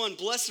 verse 1,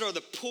 blessed are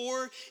the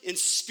poor in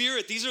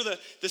spirit. These are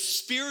the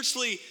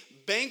spiritually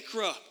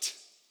bankrupt.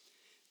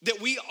 That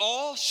we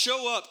all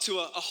show up to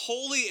a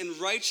holy and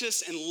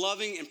righteous and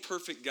loving and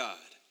perfect God.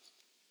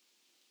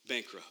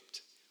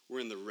 Bankrupt. We're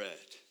in the red.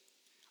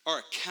 Our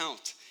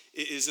account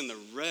is in the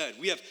red.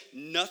 We have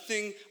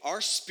nothing, our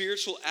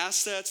spiritual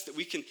assets that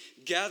we can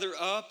gather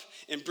up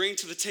and bring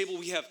to the table,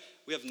 we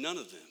have none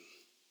of them.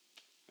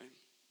 Right?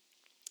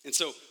 And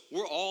so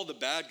we're all the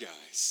bad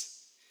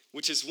guys,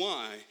 which is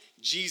why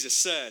Jesus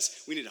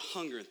says we need a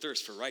hunger and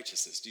thirst for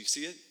righteousness. Do you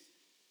see it?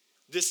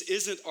 This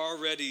isn't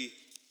already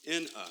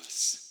in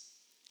us.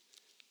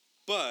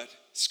 But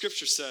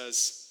Scripture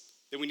says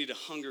that we need a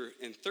hunger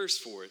and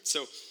thirst for it.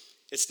 So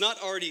it's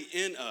not already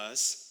in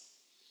us.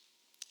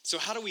 So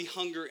how do we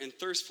hunger and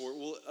thirst for it?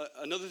 Well,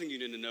 another thing you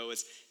need to know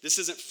is this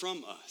isn't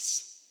from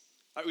us.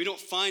 Right? We don't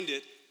find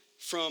it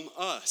from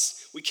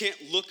us. We can't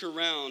look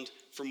around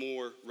for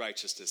more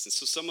righteousness. And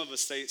so some of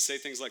us say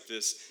things like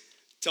this.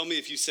 Tell me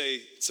if you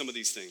say some of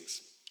these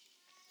things.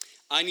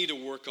 I need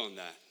to work on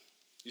that.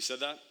 You said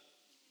that?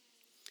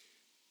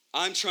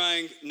 I'm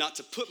trying not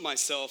to put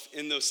myself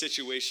in those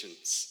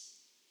situations.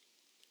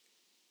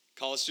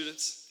 College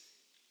students,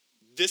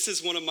 this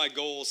is one of my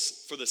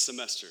goals for the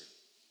semester.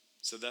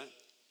 Said that?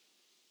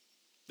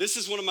 This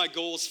is one of my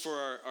goals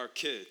for our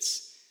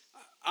kids.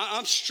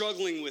 I'm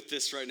struggling with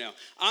this right now.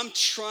 I'm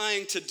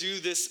trying to do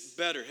this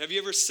better. Have you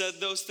ever said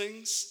those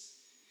things?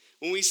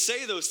 When we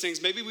say those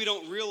things, maybe we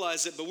don't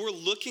realize it, but we're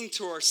looking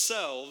to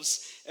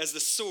ourselves as the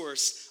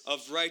source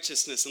of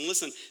righteousness. And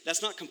listen,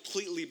 that's not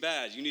completely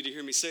bad. You need to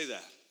hear me say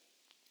that.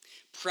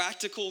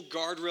 Practical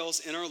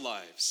guardrails in our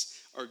lives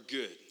are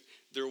good.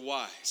 They're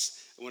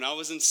wise. When I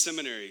was in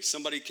seminary,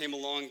 somebody came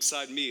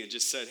alongside me and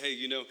just said, hey,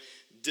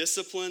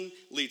 discipline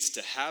leads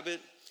to habit,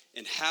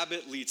 and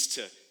habit leads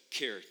to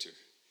character.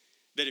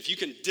 That if you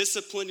can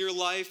discipline your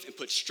life and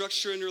put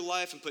structure in your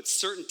life and put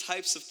certain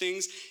types of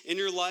things in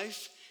your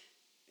life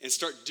and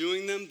start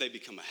doing them, they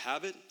become a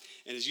habit.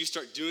 And as you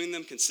start doing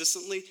them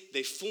consistently,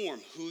 they form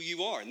who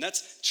you are. And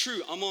that's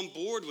true. I'm on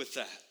board with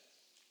that.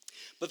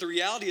 But the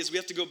reality is we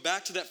have to go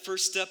back to that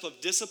first step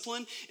of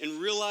discipline and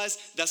realize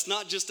that's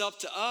not just up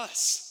to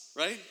us,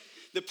 right?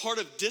 The part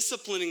of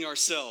disciplining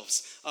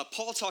ourselves,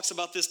 Paul talks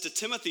about this to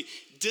Timothy,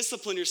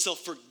 discipline yourself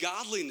for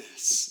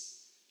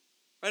godliness,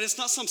 right? It's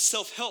not some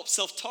self-help,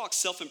 self-talk,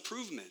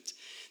 self-improvement.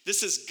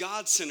 This is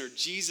God-centered,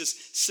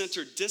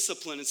 Jesus-centered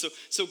discipline. And so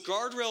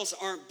guardrails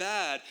aren't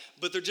bad,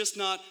 but they're just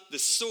not the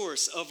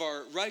source of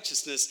our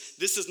righteousness.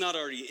 This is not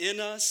already in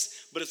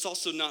us, but it's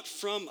also not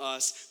from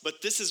us.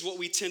 But this is what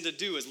we tend to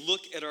do, is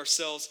look at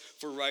ourselves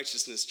for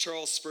righteousness.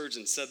 Charles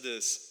Spurgeon said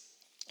this,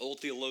 old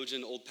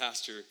theologian, old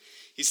pastor.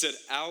 He said,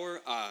 our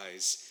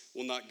eyes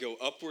will not go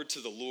upward to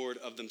the Lord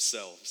of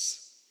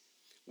themselves.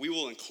 We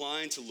will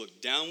incline to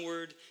look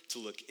downward, to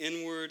look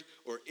inward,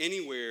 or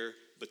anywhere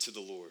but to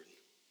the Lord.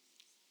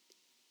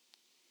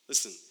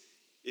 Listen,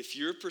 if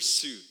your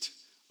pursuit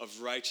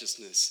of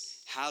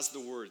righteousness has the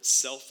word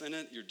self in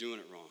it, you're doing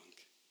it wrong,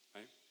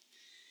 right?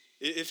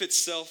 If it's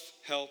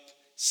self-help,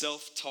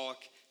 self-talk,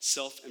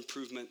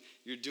 self-improvement,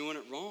 you're doing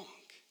it wrong.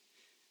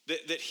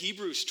 That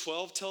Hebrews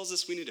 12 tells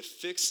us we need to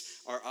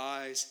fix our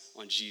eyes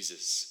on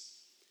Jesus.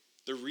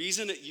 The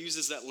reason it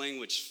uses that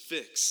language,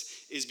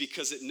 fix, is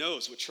because it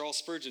knows what Charles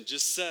Spurgeon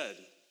just said,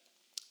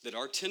 that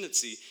our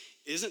tendency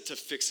isn't to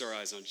fix our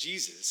eyes on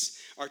Jesus.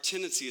 Our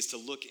tendency is to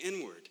look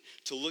inward,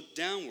 to look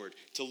downward,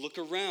 to look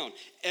around,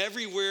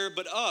 everywhere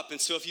but up.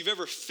 And so if you've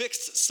ever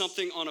fixed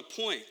something on a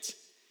point,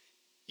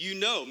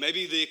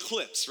 maybe the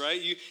eclipse, right?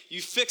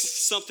 You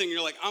fixed something,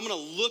 you're like, I'm going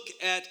to look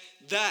at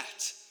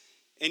that.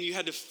 And you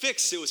had to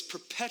fix, it was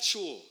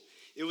perpetual,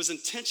 it was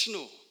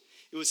intentional.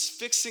 It was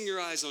fixing your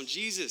eyes on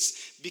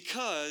Jesus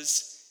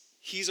because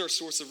he's our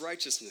source of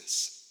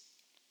righteousness.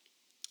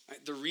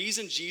 Right? The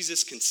reason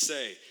Jesus can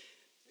say,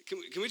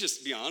 can we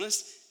just be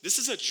honest? This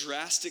is a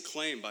drastic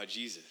claim by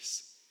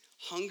Jesus.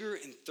 Hunger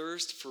and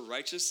thirst for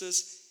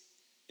righteousness,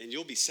 and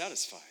you'll be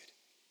satisfied.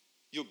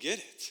 You'll get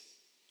it.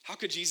 How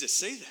could Jesus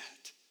say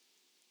that?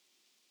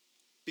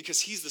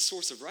 Because he's the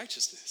source of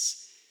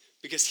righteousness.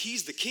 Because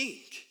he's the king.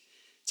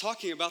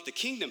 Talking about the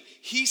kingdom,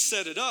 he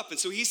set it up. And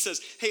so he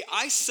says, hey,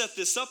 I set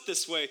this up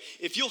this way.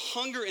 If you'll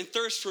hunger and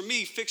thirst for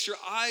me, fix your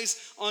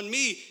eyes on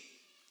me,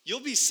 you'll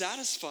be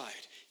satisfied.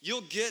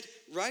 You'll get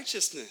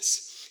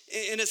righteousness.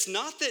 And it's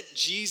not that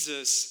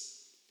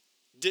Jesus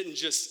didn't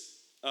just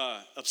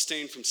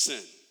abstain from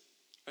sin.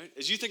 Right?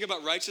 As you think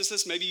about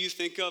righteousness, maybe you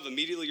think of,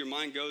 immediately your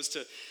mind goes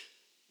to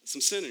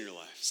some sin in your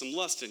life, some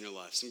lust in your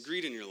life, some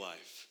greed in your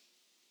life,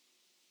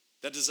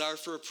 that desire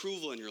for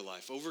approval in your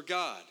life over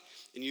God.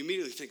 And you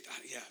immediately think,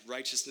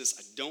 righteousness,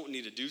 I don't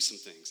need to do some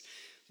things.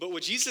 But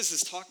what Jesus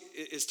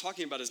is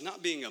talking about is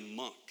not being a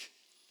monk,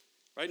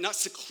 right? Not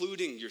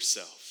secluding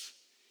yourself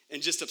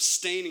and just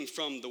abstaining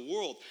from the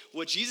world.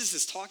 What Jesus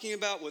is talking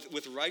about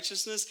with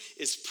righteousness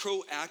is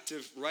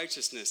proactive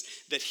righteousness,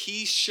 that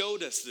he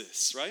showed us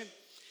this, right?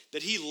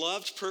 That he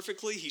loved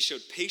perfectly, he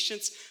showed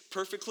patience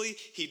perfectly,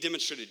 he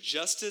demonstrated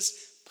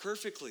justice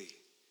perfectly.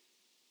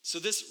 So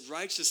this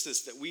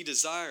righteousness that we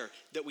desire,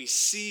 that we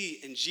see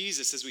in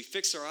Jesus as we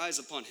fix our eyes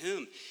upon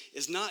him,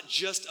 is not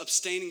just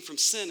abstaining from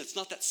sin. It's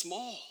not that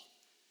small.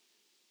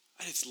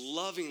 And it's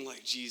loving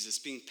like Jesus,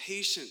 being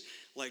patient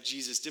like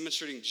Jesus,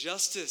 demonstrating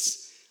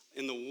justice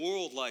in the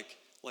world like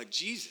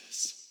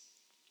Jesus.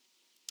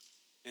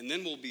 And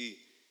then we'll be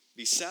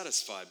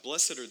satisfied.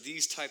 Blessed are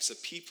these types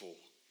of people,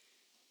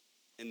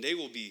 and they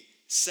will be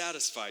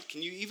satisfied.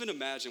 Can you even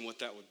imagine what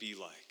that would be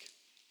like?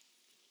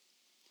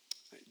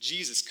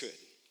 Jesus could.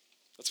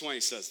 That's why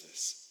he says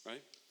this,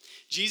 right?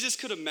 Jesus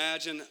could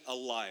imagine a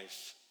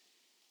life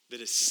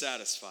that is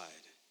satisfied,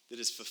 that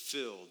is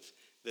fulfilled,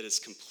 that is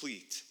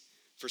complete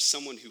for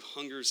someone who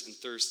hungers and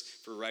thirsts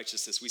for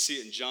righteousness. We see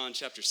it in John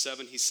chapter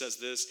 7. He says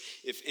this,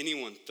 if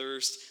anyone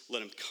thirsts,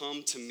 let him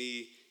come to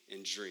me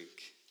and drink.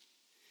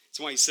 That's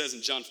why he says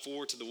in John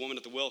 4 to the woman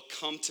at the well,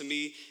 come to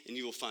me and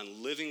you will find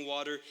living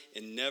water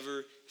and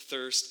never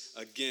thirst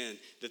again.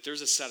 That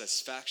there's a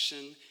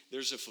satisfaction,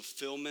 there's a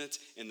fulfillment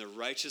in the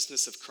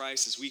righteousness of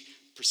Christ as we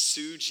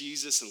pursue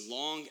Jesus, and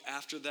long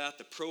after that,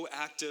 the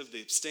proactive, the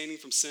abstaining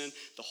from sin,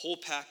 the whole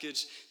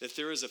package, that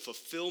there is a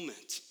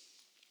fulfillment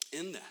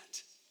in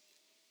that.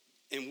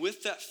 And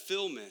with that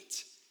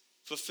fulfillment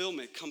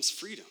comes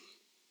freedom.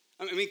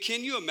 I mean,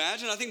 can you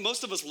imagine? I think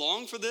most of us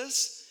long for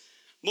this.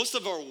 Most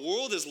of our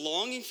world is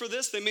longing for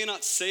this. They may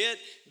not say it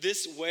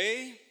this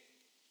way,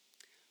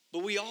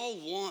 but we're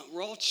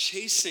all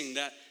chasing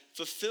that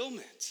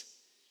fulfillment.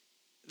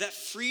 That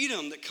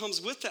freedom that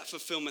comes with that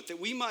fulfillment, that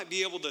we might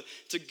be able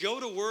to go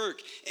to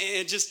work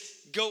and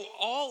just go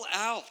all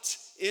out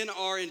in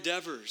our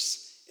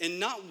endeavors and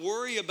not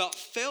worry about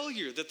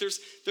failure, that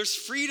there's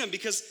freedom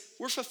because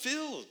we're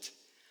fulfilled.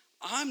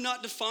 I'm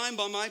not defined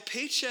by my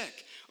paycheck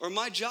or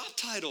my job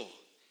title.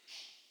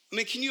 I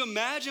mean, can you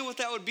imagine what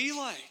that would be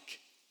like?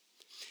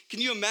 Can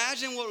you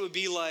imagine what it would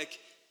be like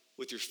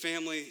with your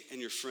family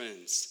and your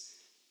friends,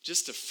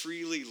 just to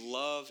freely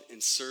love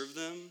and serve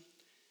them?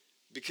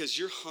 Because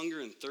your hunger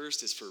and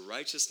thirst is for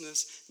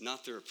righteousness,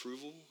 not their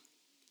approval.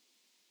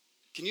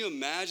 Can you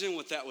imagine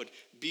what that would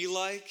be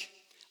like?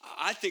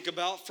 I think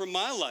about for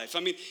my life.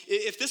 I mean,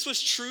 if this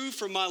was true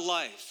for my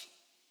life,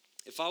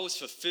 if I was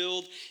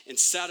fulfilled and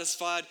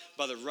satisfied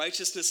by the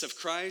righteousness of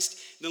Christ,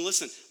 then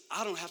listen,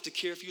 I don't have to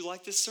care if you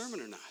like this sermon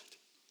or not,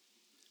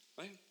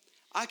 right?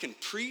 I can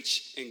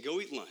preach and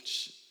go eat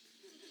lunch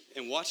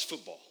and watch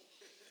football,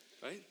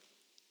 right?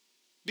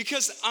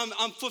 Because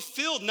I'm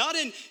fulfilled, not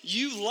in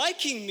you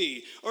liking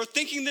me or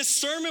thinking this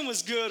sermon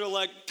was good or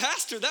like,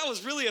 Pastor, that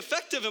was really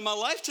effective in my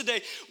life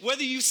today.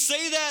 Whether you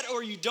say that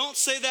or you don't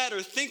say that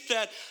or think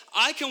that,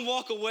 I can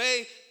walk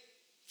away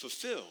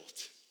fulfilled.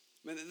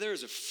 Man,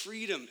 there's a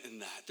freedom in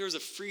that. There's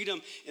a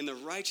freedom in the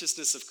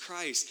righteousness of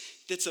Christ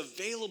that's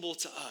available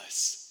to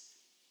us.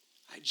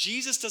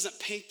 Jesus doesn't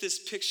paint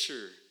this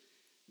picture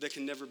that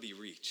can never be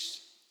reached.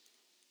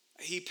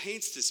 He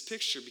paints this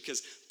picture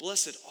because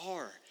blessed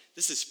are.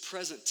 This is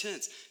present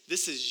tense.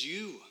 This is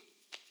you.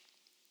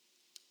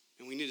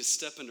 And we need to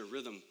step into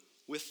rhythm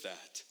with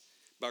that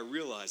by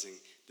realizing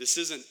this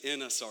isn't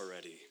in us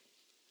already.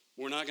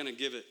 We're not going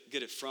to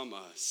get it from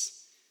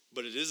us,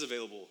 but it is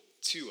available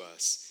to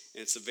us,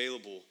 and it's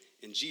available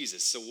in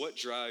Jesus. So what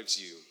drives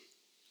you?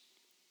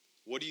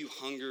 What do you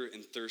hunger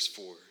and thirst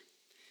for?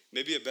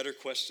 Maybe a better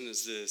question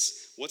is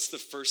this: what's the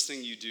first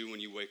thing you do when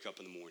you wake up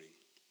in the morning?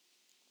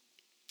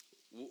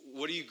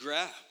 What do you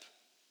grab?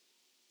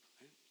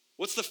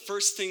 What's the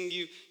first thing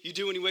you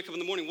do when you wake up in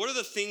the morning? What are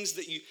the things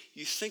that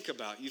you think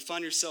about, you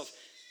find yourself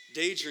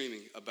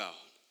daydreaming about?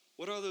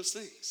 What are those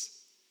things?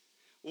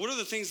 What are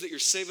the things that you're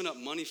saving up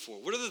money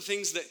for? What are the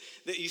things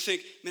that you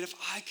think, man, if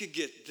I could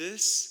get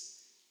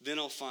this, then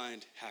I'll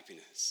find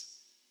happiness?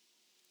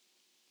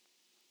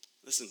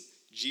 Listen,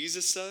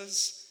 Jesus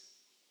says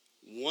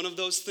one of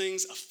those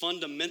things, a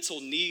fundamental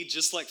need,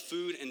 just like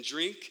food and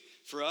drink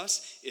for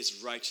us,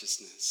 is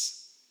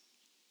righteousness.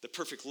 The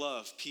perfect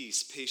love,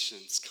 peace,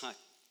 patience,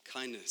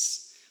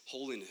 kindness,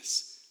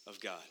 holiness of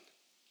God.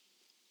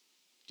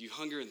 Do you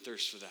hunger and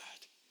thirst for that?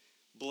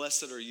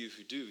 Blessed are you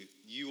who do.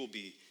 You will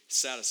be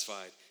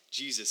satisfied.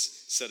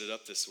 Jesus set it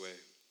up this way.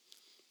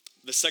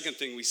 The second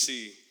thing we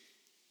see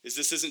is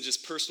this isn't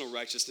just personal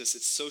righteousness,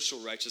 it's social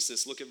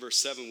righteousness. Look at verse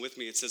 7 with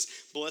me. It says,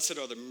 blessed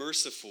are the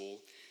merciful,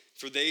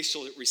 for they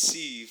shall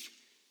receive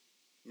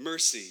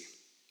mercy.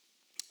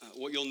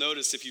 What you'll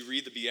notice if you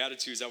read the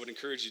Beatitudes, I would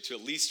encourage you to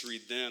at least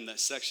read them, that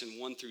section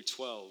 1 through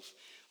 12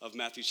 of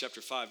Matthew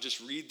chapter 5.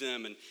 Just read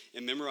them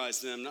and memorize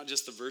them, not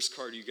just the verse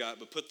card you got,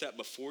 but put that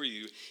before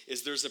you,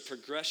 is there's a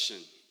progression.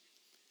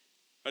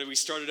 Right, we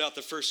started out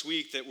the first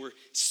week that we're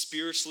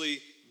spiritually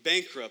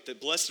bankrupt,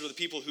 that blessed are the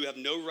people who have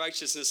no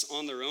righteousness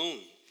on their own.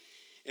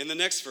 In the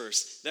next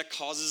verse, that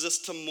causes us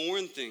to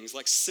mourn things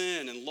like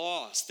sin and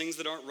loss, things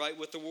that aren't right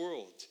with the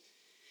world.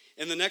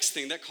 And the next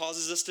thing, that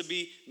causes us to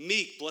be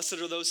meek. Blessed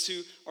are those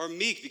who are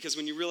meek, because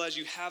when you realize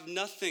you have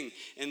nothing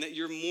and that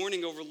you're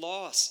mourning over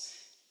loss,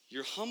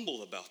 you're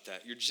humble about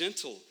that. You're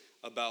gentle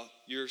about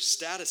your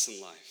status in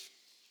life.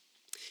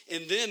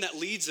 And then that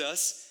leads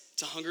us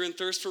to hunger and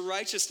thirst for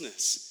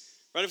righteousness.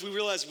 Right? If we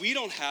realize we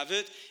don't have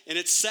it, and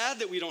it's sad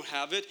that we don't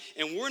have it,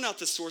 and we're not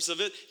the source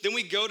of it, then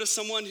we go to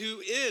someone who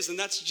is, and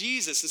that's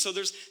Jesus. And so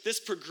there's this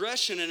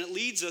progression, and it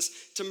leads us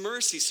to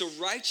mercy. So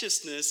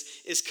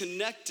righteousness is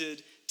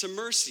connected to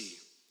mercy.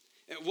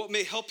 And what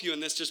may help you in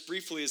this, just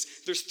briefly,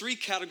 is there's 3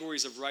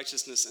 categories of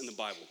righteousness in the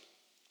Bible.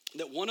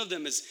 That one of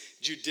them is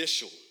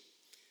judicial.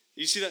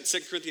 You see that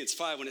in 2 Corinthians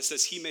 5 when it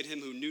says, he made him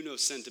who knew no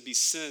sin to be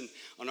sin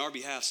on our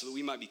behalf so that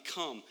we might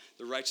become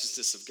the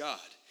righteousness of God.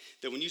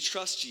 That when you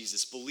trust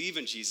Jesus, believe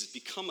in Jesus,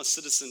 become a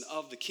citizen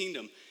of the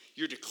kingdom,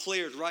 you're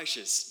declared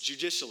righteous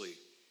judicially.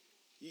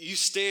 You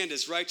stand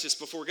as righteous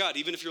before God,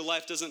 even if your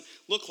life doesn't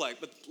look like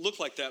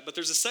that. But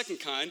there's a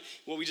second kind,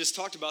 what we just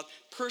talked about,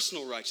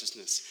 personal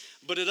righteousness.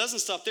 But it doesn't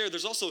stop there.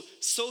 There's also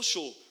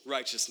social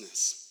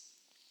righteousness.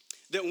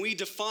 That when we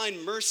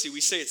define mercy,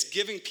 we say it's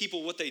giving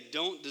people what they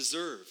don't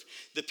deserve.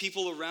 The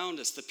people around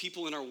us, the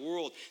people in our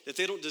world, that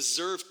they don't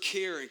deserve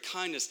care and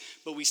kindness,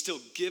 but we still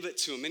give it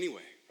to them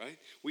anyway. Right?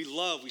 We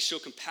love, we show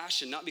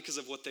compassion, not because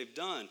of what they've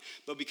done,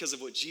 but because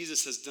of what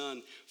Jesus has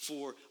done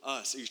for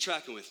us. Are you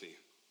tracking with me?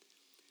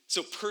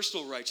 So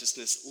personal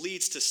righteousness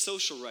leads to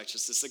social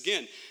righteousness.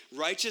 Again,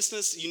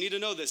 righteousness, you need to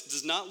know this,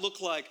 does not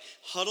look like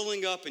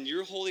huddling up in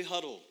your holy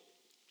huddle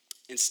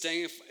and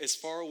staying as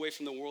far away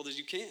from the world as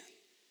you can.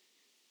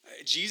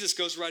 Jesus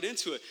goes right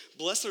into it.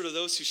 Blessed are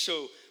those who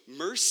show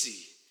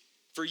mercy,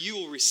 for you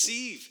will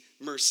receive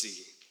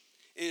mercy.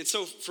 And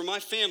so for my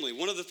family,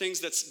 one of the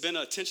things that's been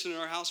a tension in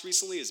our house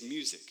recently is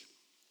music.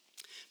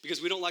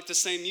 Because we don't like the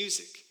same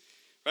music,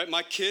 right?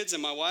 My kids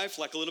and my wife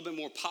like a little bit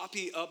more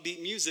poppy,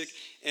 upbeat music,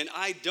 and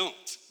I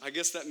don't. I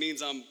guess that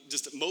means I'm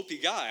just a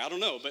mopey guy. I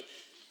don't know, but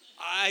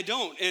I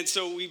don't. And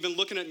so we've been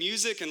looking at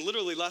music, and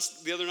literally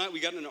the other night we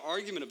got in an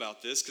argument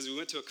about this because we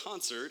went to a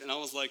concert, and I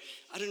was like,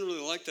 I didn't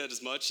really like that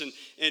as much.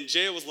 And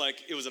Jaya was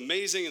like, it was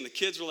amazing, and the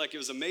kids were like, it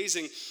was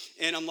amazing.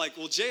 And I'm like,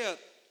 well, Jaya,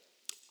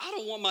 I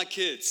don't want my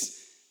kids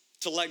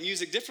to like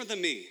music different than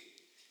me.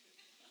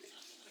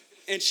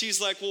 And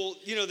she's like, well,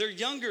 they're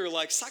younger,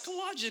 like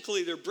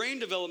psychologically, their brain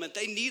development,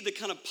 they need the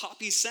kind of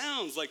poppy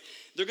sounds, like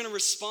they're gonna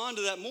respond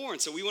to that more.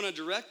 And so we wanna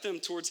direct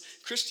them towards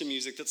Christian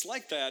music that's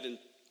like that.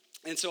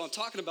 And so I'm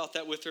talking about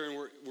that with her, and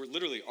we're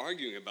literally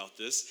arguing about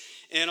this.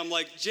 And I'm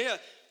like, Jaya,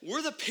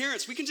 we're the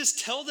parents, we can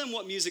just tell them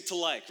what music to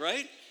like,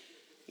 right?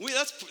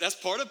 That's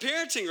part of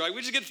parenting, right?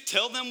 We just get to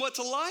tell them what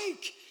to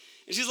like.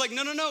 And she's like,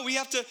 no, we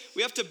have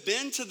to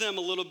bend to them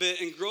a little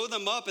bit and grow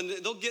them up, and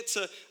they'll get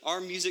to our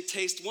music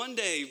taste one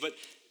day, but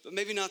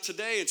maybe not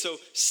today. And so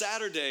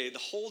Saturday, the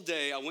whole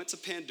day, I went to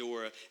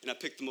Pandora, and I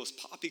picked the most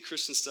poppy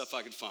Christian stuff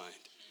I could find.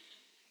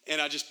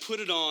 And I just put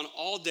it on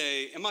all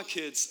day, and my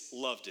kids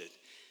loved it.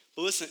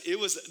 But listen,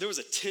 there was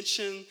a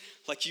tension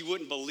like you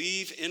wouldn't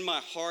believe in my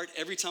heart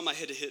every time I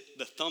had to hit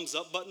the thumbs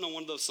up button on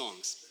one of those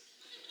songs.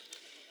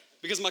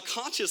 Because my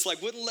conscience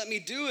wouldn't let me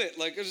do it.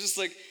 It was just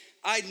like,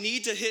 I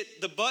need to hit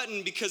the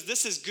button because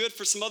this is good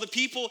for some other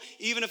people,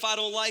 even if I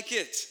don't like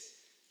it,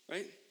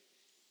 right?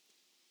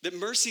 That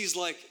mercy is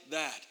like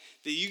that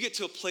you get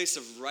to a place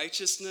of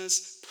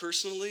righteousness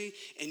personally,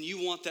 and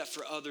you want that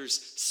for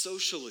others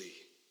socially.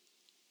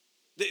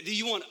 That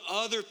you want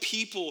other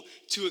people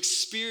to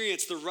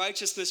experience the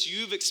righteousness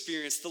you've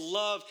experienced, the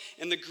love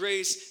and the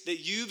grace that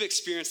you've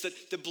experienced,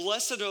 that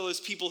blessed are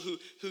those people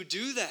who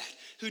do that,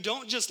 who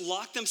don't just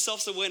lock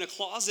themselves away in a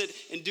closet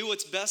and do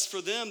what's best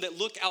for them, that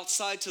look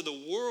outside to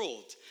the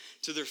world,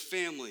 to their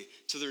family,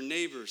 to their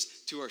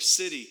neighbors, to our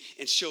city,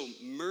 and show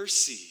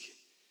mercy,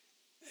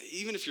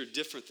 even if you're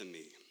different than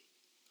me,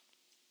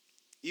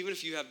 even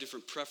if you have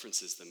different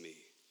preferences than me,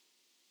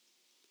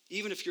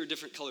 even if you're a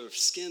different color of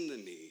skin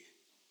than me,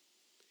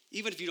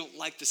 even if you don't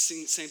like the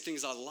same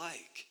things I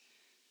like.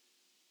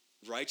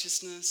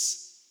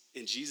 Righteousness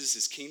in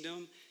Jesus'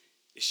 kingdom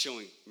is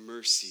showing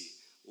mercy,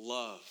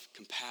 love,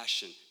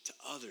 compassion to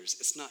others.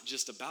 It's not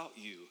just about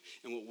you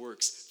and what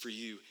works for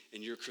you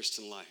in your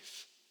Christian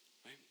life,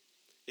 right?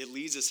 It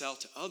leads us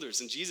out to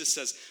others. And Jesus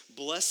says,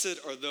 blessed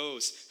are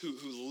those who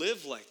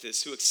live like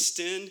this, who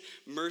extend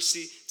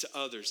mercy to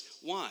others.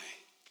 Why?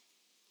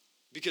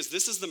 Because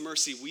this is the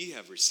mercy we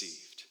have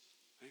received.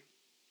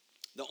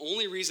 The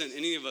only reason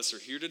any of us are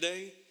here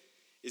today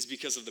is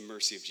because of the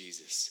mercy of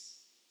Jesus.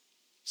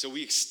 So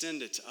we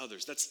extend it to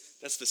others.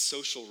 That's the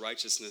social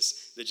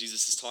righteousness that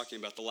Jesus is talking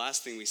about. The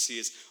last thing we see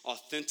is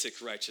authentic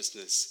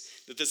righteousness,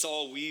 that this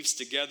all weaves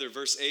together.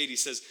 Verse 8, he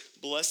says,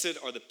 blessed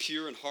are the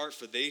pure in heart,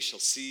 for they shall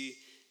see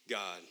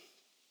God.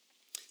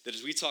 That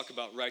as we talk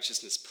about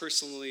righteousness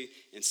personally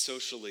and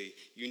socially,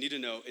 you need to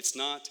know it's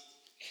not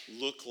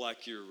look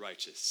like you're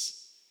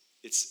righteous.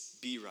 It's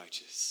be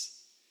righteous.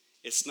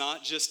 It's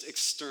not just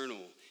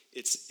external,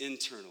 it's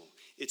internal.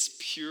 It's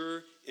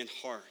pure in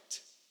heart.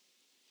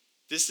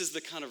 This is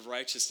the kind of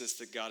righteousness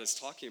that God is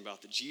talking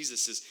about, that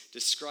Jesus is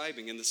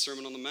describing in the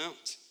Sermon on the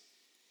Mount.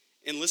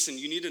 And listen,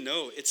 you need to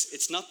know,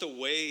 it's not the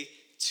way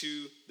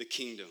to the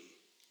kingdom,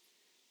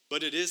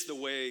 but it is the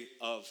way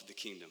of the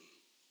kingdom.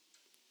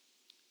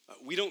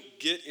 We don't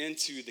get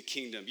into the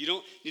kingdom. You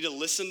don't need to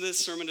listen to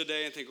this sermon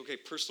today and think, okay,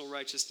 personal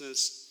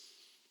righteousness,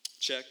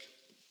 check.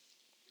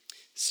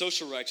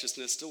 Social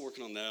righteousness, still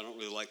working on that. I don't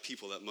really like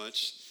people that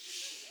much.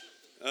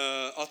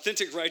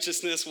 Authentic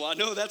righteousness, well, I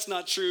know that's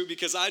not true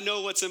because I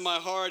know what's in my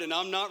heart and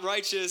I'm not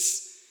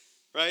righteous,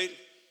 right?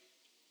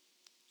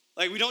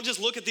 Like, we don't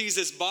just look at these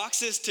as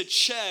boxes to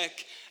check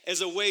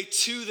as a way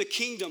to the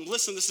kingdom.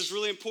 Listen, this is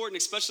really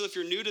important, especially if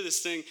you're new to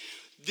this thing.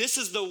 This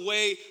is the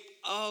way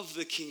of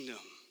the kingdom.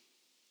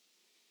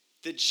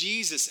 That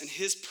Jesus and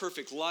his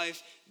perfect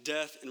life,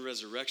 death, and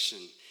resurrection,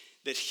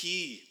 that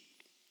he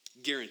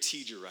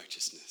guaranteed your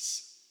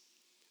righteousness.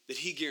 That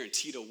he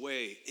guaranteed a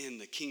way in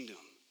the kingdom.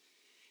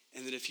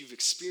 And that if you've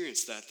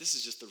experienced that, this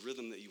is just the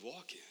rhythm that you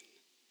walk in.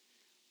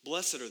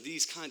 Blessed are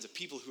these kinds of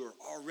people who are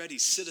already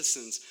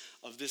citizens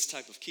of this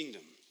type of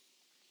kingdom.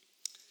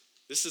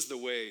 This is the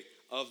way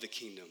of the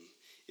kingdom.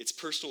 It's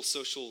personal,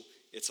 social,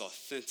 it's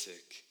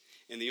authentic.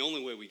 And the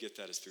only way we get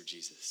that is through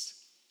Jesus.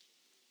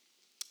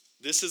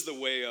 This is the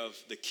way of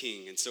the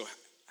king. And so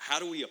how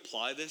do we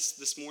apply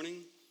this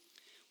morning?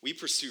 We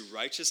pursue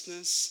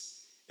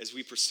righteousness as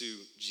we pursue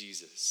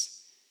Jesus.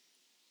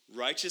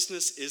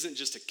 Righteousness isn't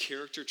just a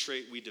character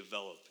trait we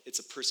develop. It's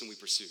a person we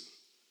pursue.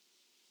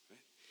 Right?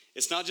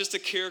 It's not just a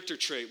character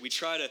trait. We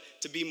try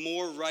to be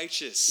more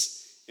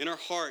righteous in our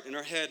heart, in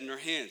our head, in our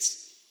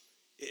hands.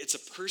 It's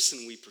a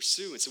person we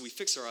pursue. And so we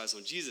fix our eyes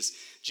on Jesus.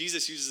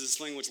 Jesus uses this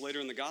language later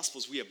in the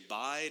Gospels. We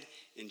abide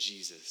in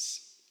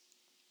Jesus.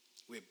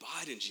 We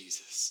abide in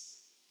Jesus.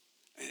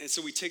 And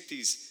so we take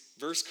these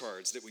verse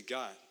cards that we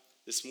got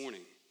this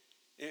morning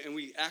and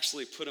we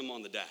actually put them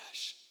on the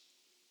dash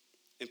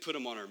and put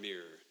them on our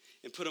mirror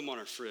and put them on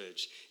our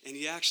fridge. And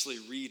you actually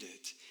read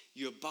it.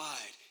 You abide.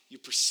 You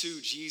pursue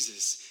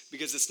Jesus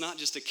because it's not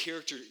just a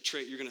character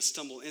trait you're going to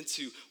stumble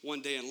into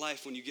one day in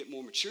life when you get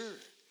more mature.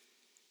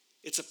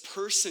 It's a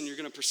person you're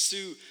going to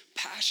pursue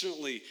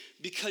passionately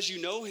because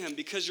you know him,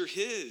 because you're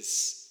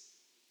his.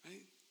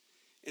 Right?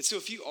 And so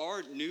if you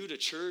are new to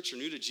church or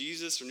new to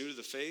Jesus or new to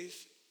the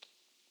faith,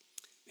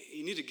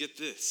 you need to get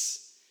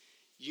this.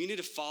 You need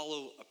to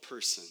follow a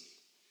person,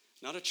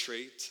 not a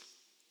trait,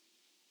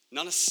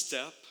 not a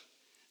step,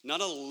 not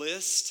a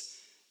list,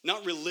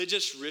 not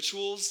religious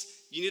rituals.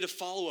 You need to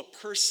follow a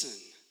person.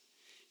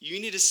 You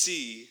need to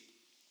see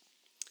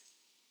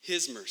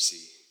his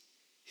mercy,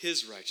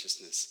 his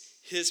righteousness,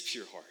 his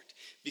pure heart,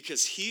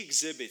 because he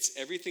exhibits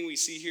everything we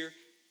see here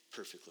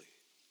perfectly.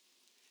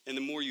 And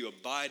the more you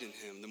abide in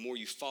him, the more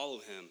you follow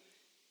him,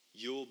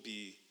 you'll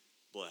be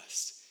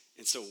blessed.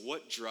 And so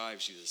what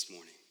drives you this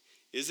morning?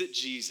 Is it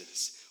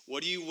Jesus?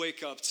 What do you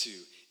wake up to?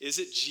 Is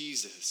it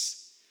Jesus?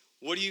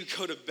 What do you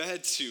go to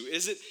bed to?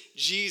 Is it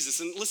Jesus?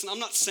 And listen, I'm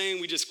not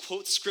saying we just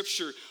quote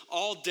scripture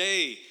all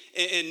day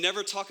and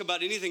never talk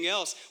about anything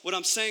else. What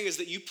I'm saying is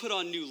that you put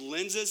on new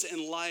lenses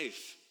in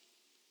life.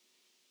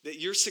 That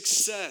your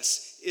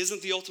success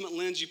isn't the ultimate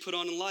lens you put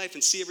on in life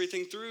and see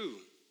everything through.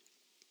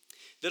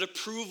 That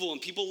approval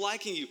and people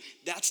liking you,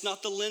 that's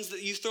not the lens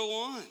that you throw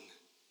on.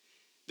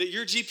 That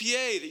your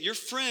GPA, that your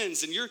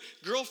friends and your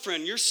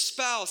girlfriend, your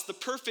spouse, the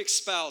perfect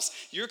spouse,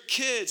 your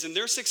kids and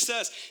their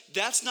success,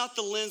 that's not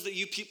the lens that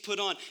you put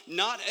on,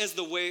 not as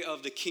the way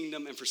of the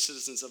kingdom and for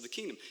citizens of the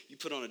kingdom. You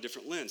put on a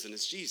different lens, and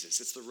it's Jesus.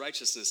 It's the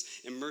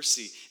righteousness and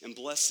mercy and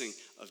blessing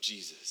of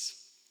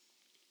Jesus.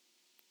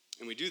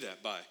 And we do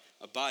that by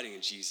abiding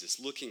in Jesus,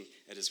 looking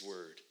at his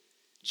word,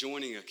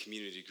 joining a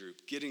community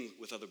group, getting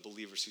with other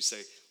believers who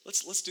say,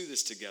 let's do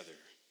this together.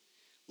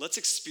 Let's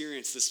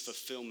experience this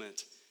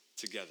fulfillment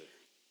together.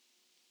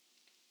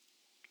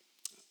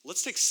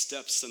 Let's take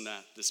steps in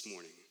that this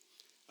morning.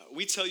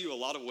 We tell you a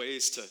lot of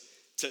ways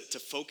to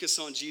focus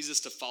on Jesus,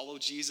 to follow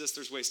Jesus.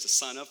 There's ways to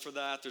sign up for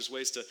that. There's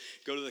ways to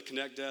go to the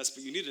Connect desk.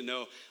 But you need to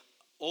know,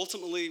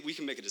 ultimately, we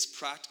can make it as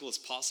practical as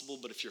possible.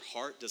 But if your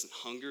heart doesn't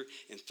hunger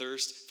and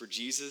thirst for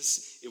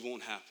Jesus, it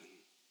won't happen.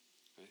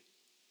 Right?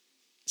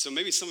 So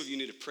maybe some of you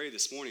need to pray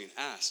this morning and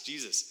ask,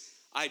 Jesus,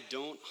 I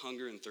don't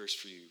hunger and thirst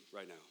for you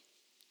right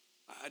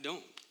now. I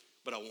don't,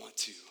 but I want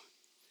to.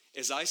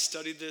 As I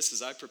studied this,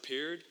 as I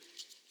prepared,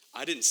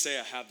 I didn't say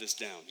I have this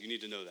down. You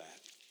need to know that.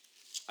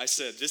 I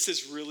said, this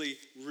is really,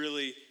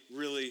 really,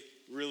 really,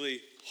 really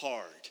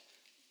hard,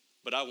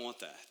 but I want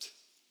that.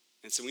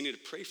 And so we need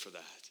to pray for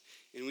that.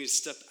 And we need to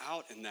step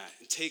out in that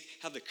and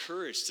have the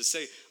courage to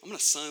say, I'm going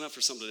to sign up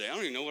for something today. I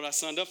don't even know what I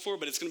signed up for,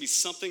 but it's going to be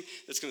something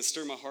that's going to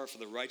stir my heart for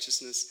the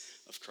righteousness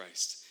of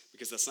Christ,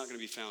 because that's not going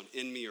to be found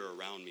in me or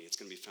around me. It's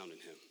going to be found in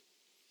him.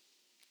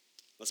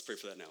 Let's pray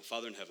for that now.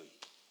 Father in heaven,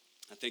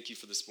 I thank you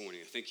for this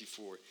morning. I thank you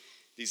for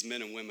these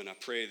men and women. I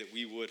pray that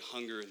we would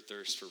hunger and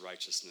thirst for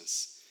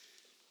righteousness,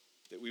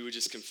 that we would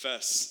just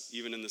confess,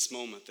 even in this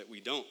moment, that we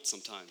don't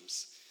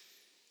sometimes.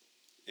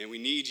 And we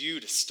need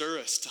you to stir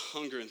us to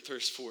hunger and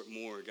thirst for it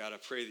more. God, I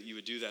pray that you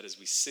would do that as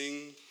we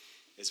sing,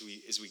 as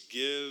we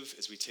give,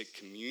 as we take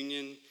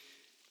communion.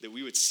 that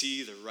we would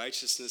see the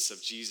righteousness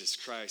of Jesus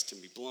Christ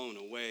and be blown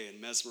away and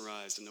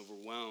mesmerized and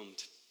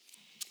overwhelmed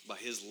by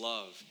his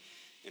love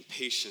and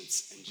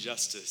patience and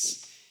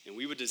justice. And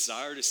we would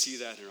desire to see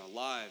that in our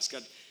lives.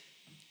 God,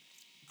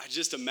 I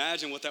just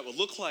imagine what that would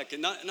look like,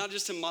 and not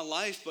just in my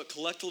life, but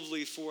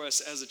collectively for us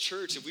as a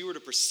church. If we were to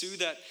pursue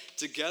that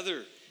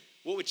together,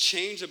 what would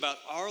change about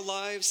our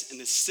lives and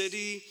the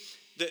city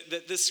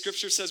that this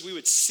scripture says we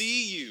would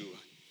see you.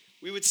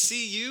 We would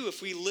see you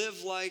if we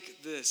live like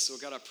this. So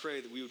God, I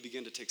pray that we would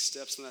begin to take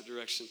steps in that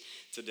direction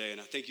today.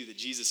 And I thank you that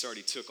Jesus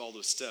already took all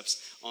those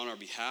steps on our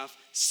behalf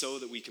so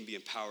that we can be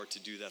empowered to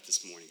do that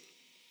this morning.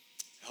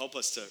 Help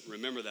us to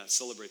remember that,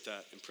 celebrate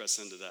that, and press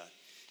into that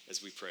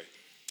as we pray.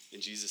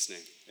 In Jesus' name,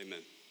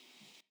 amen.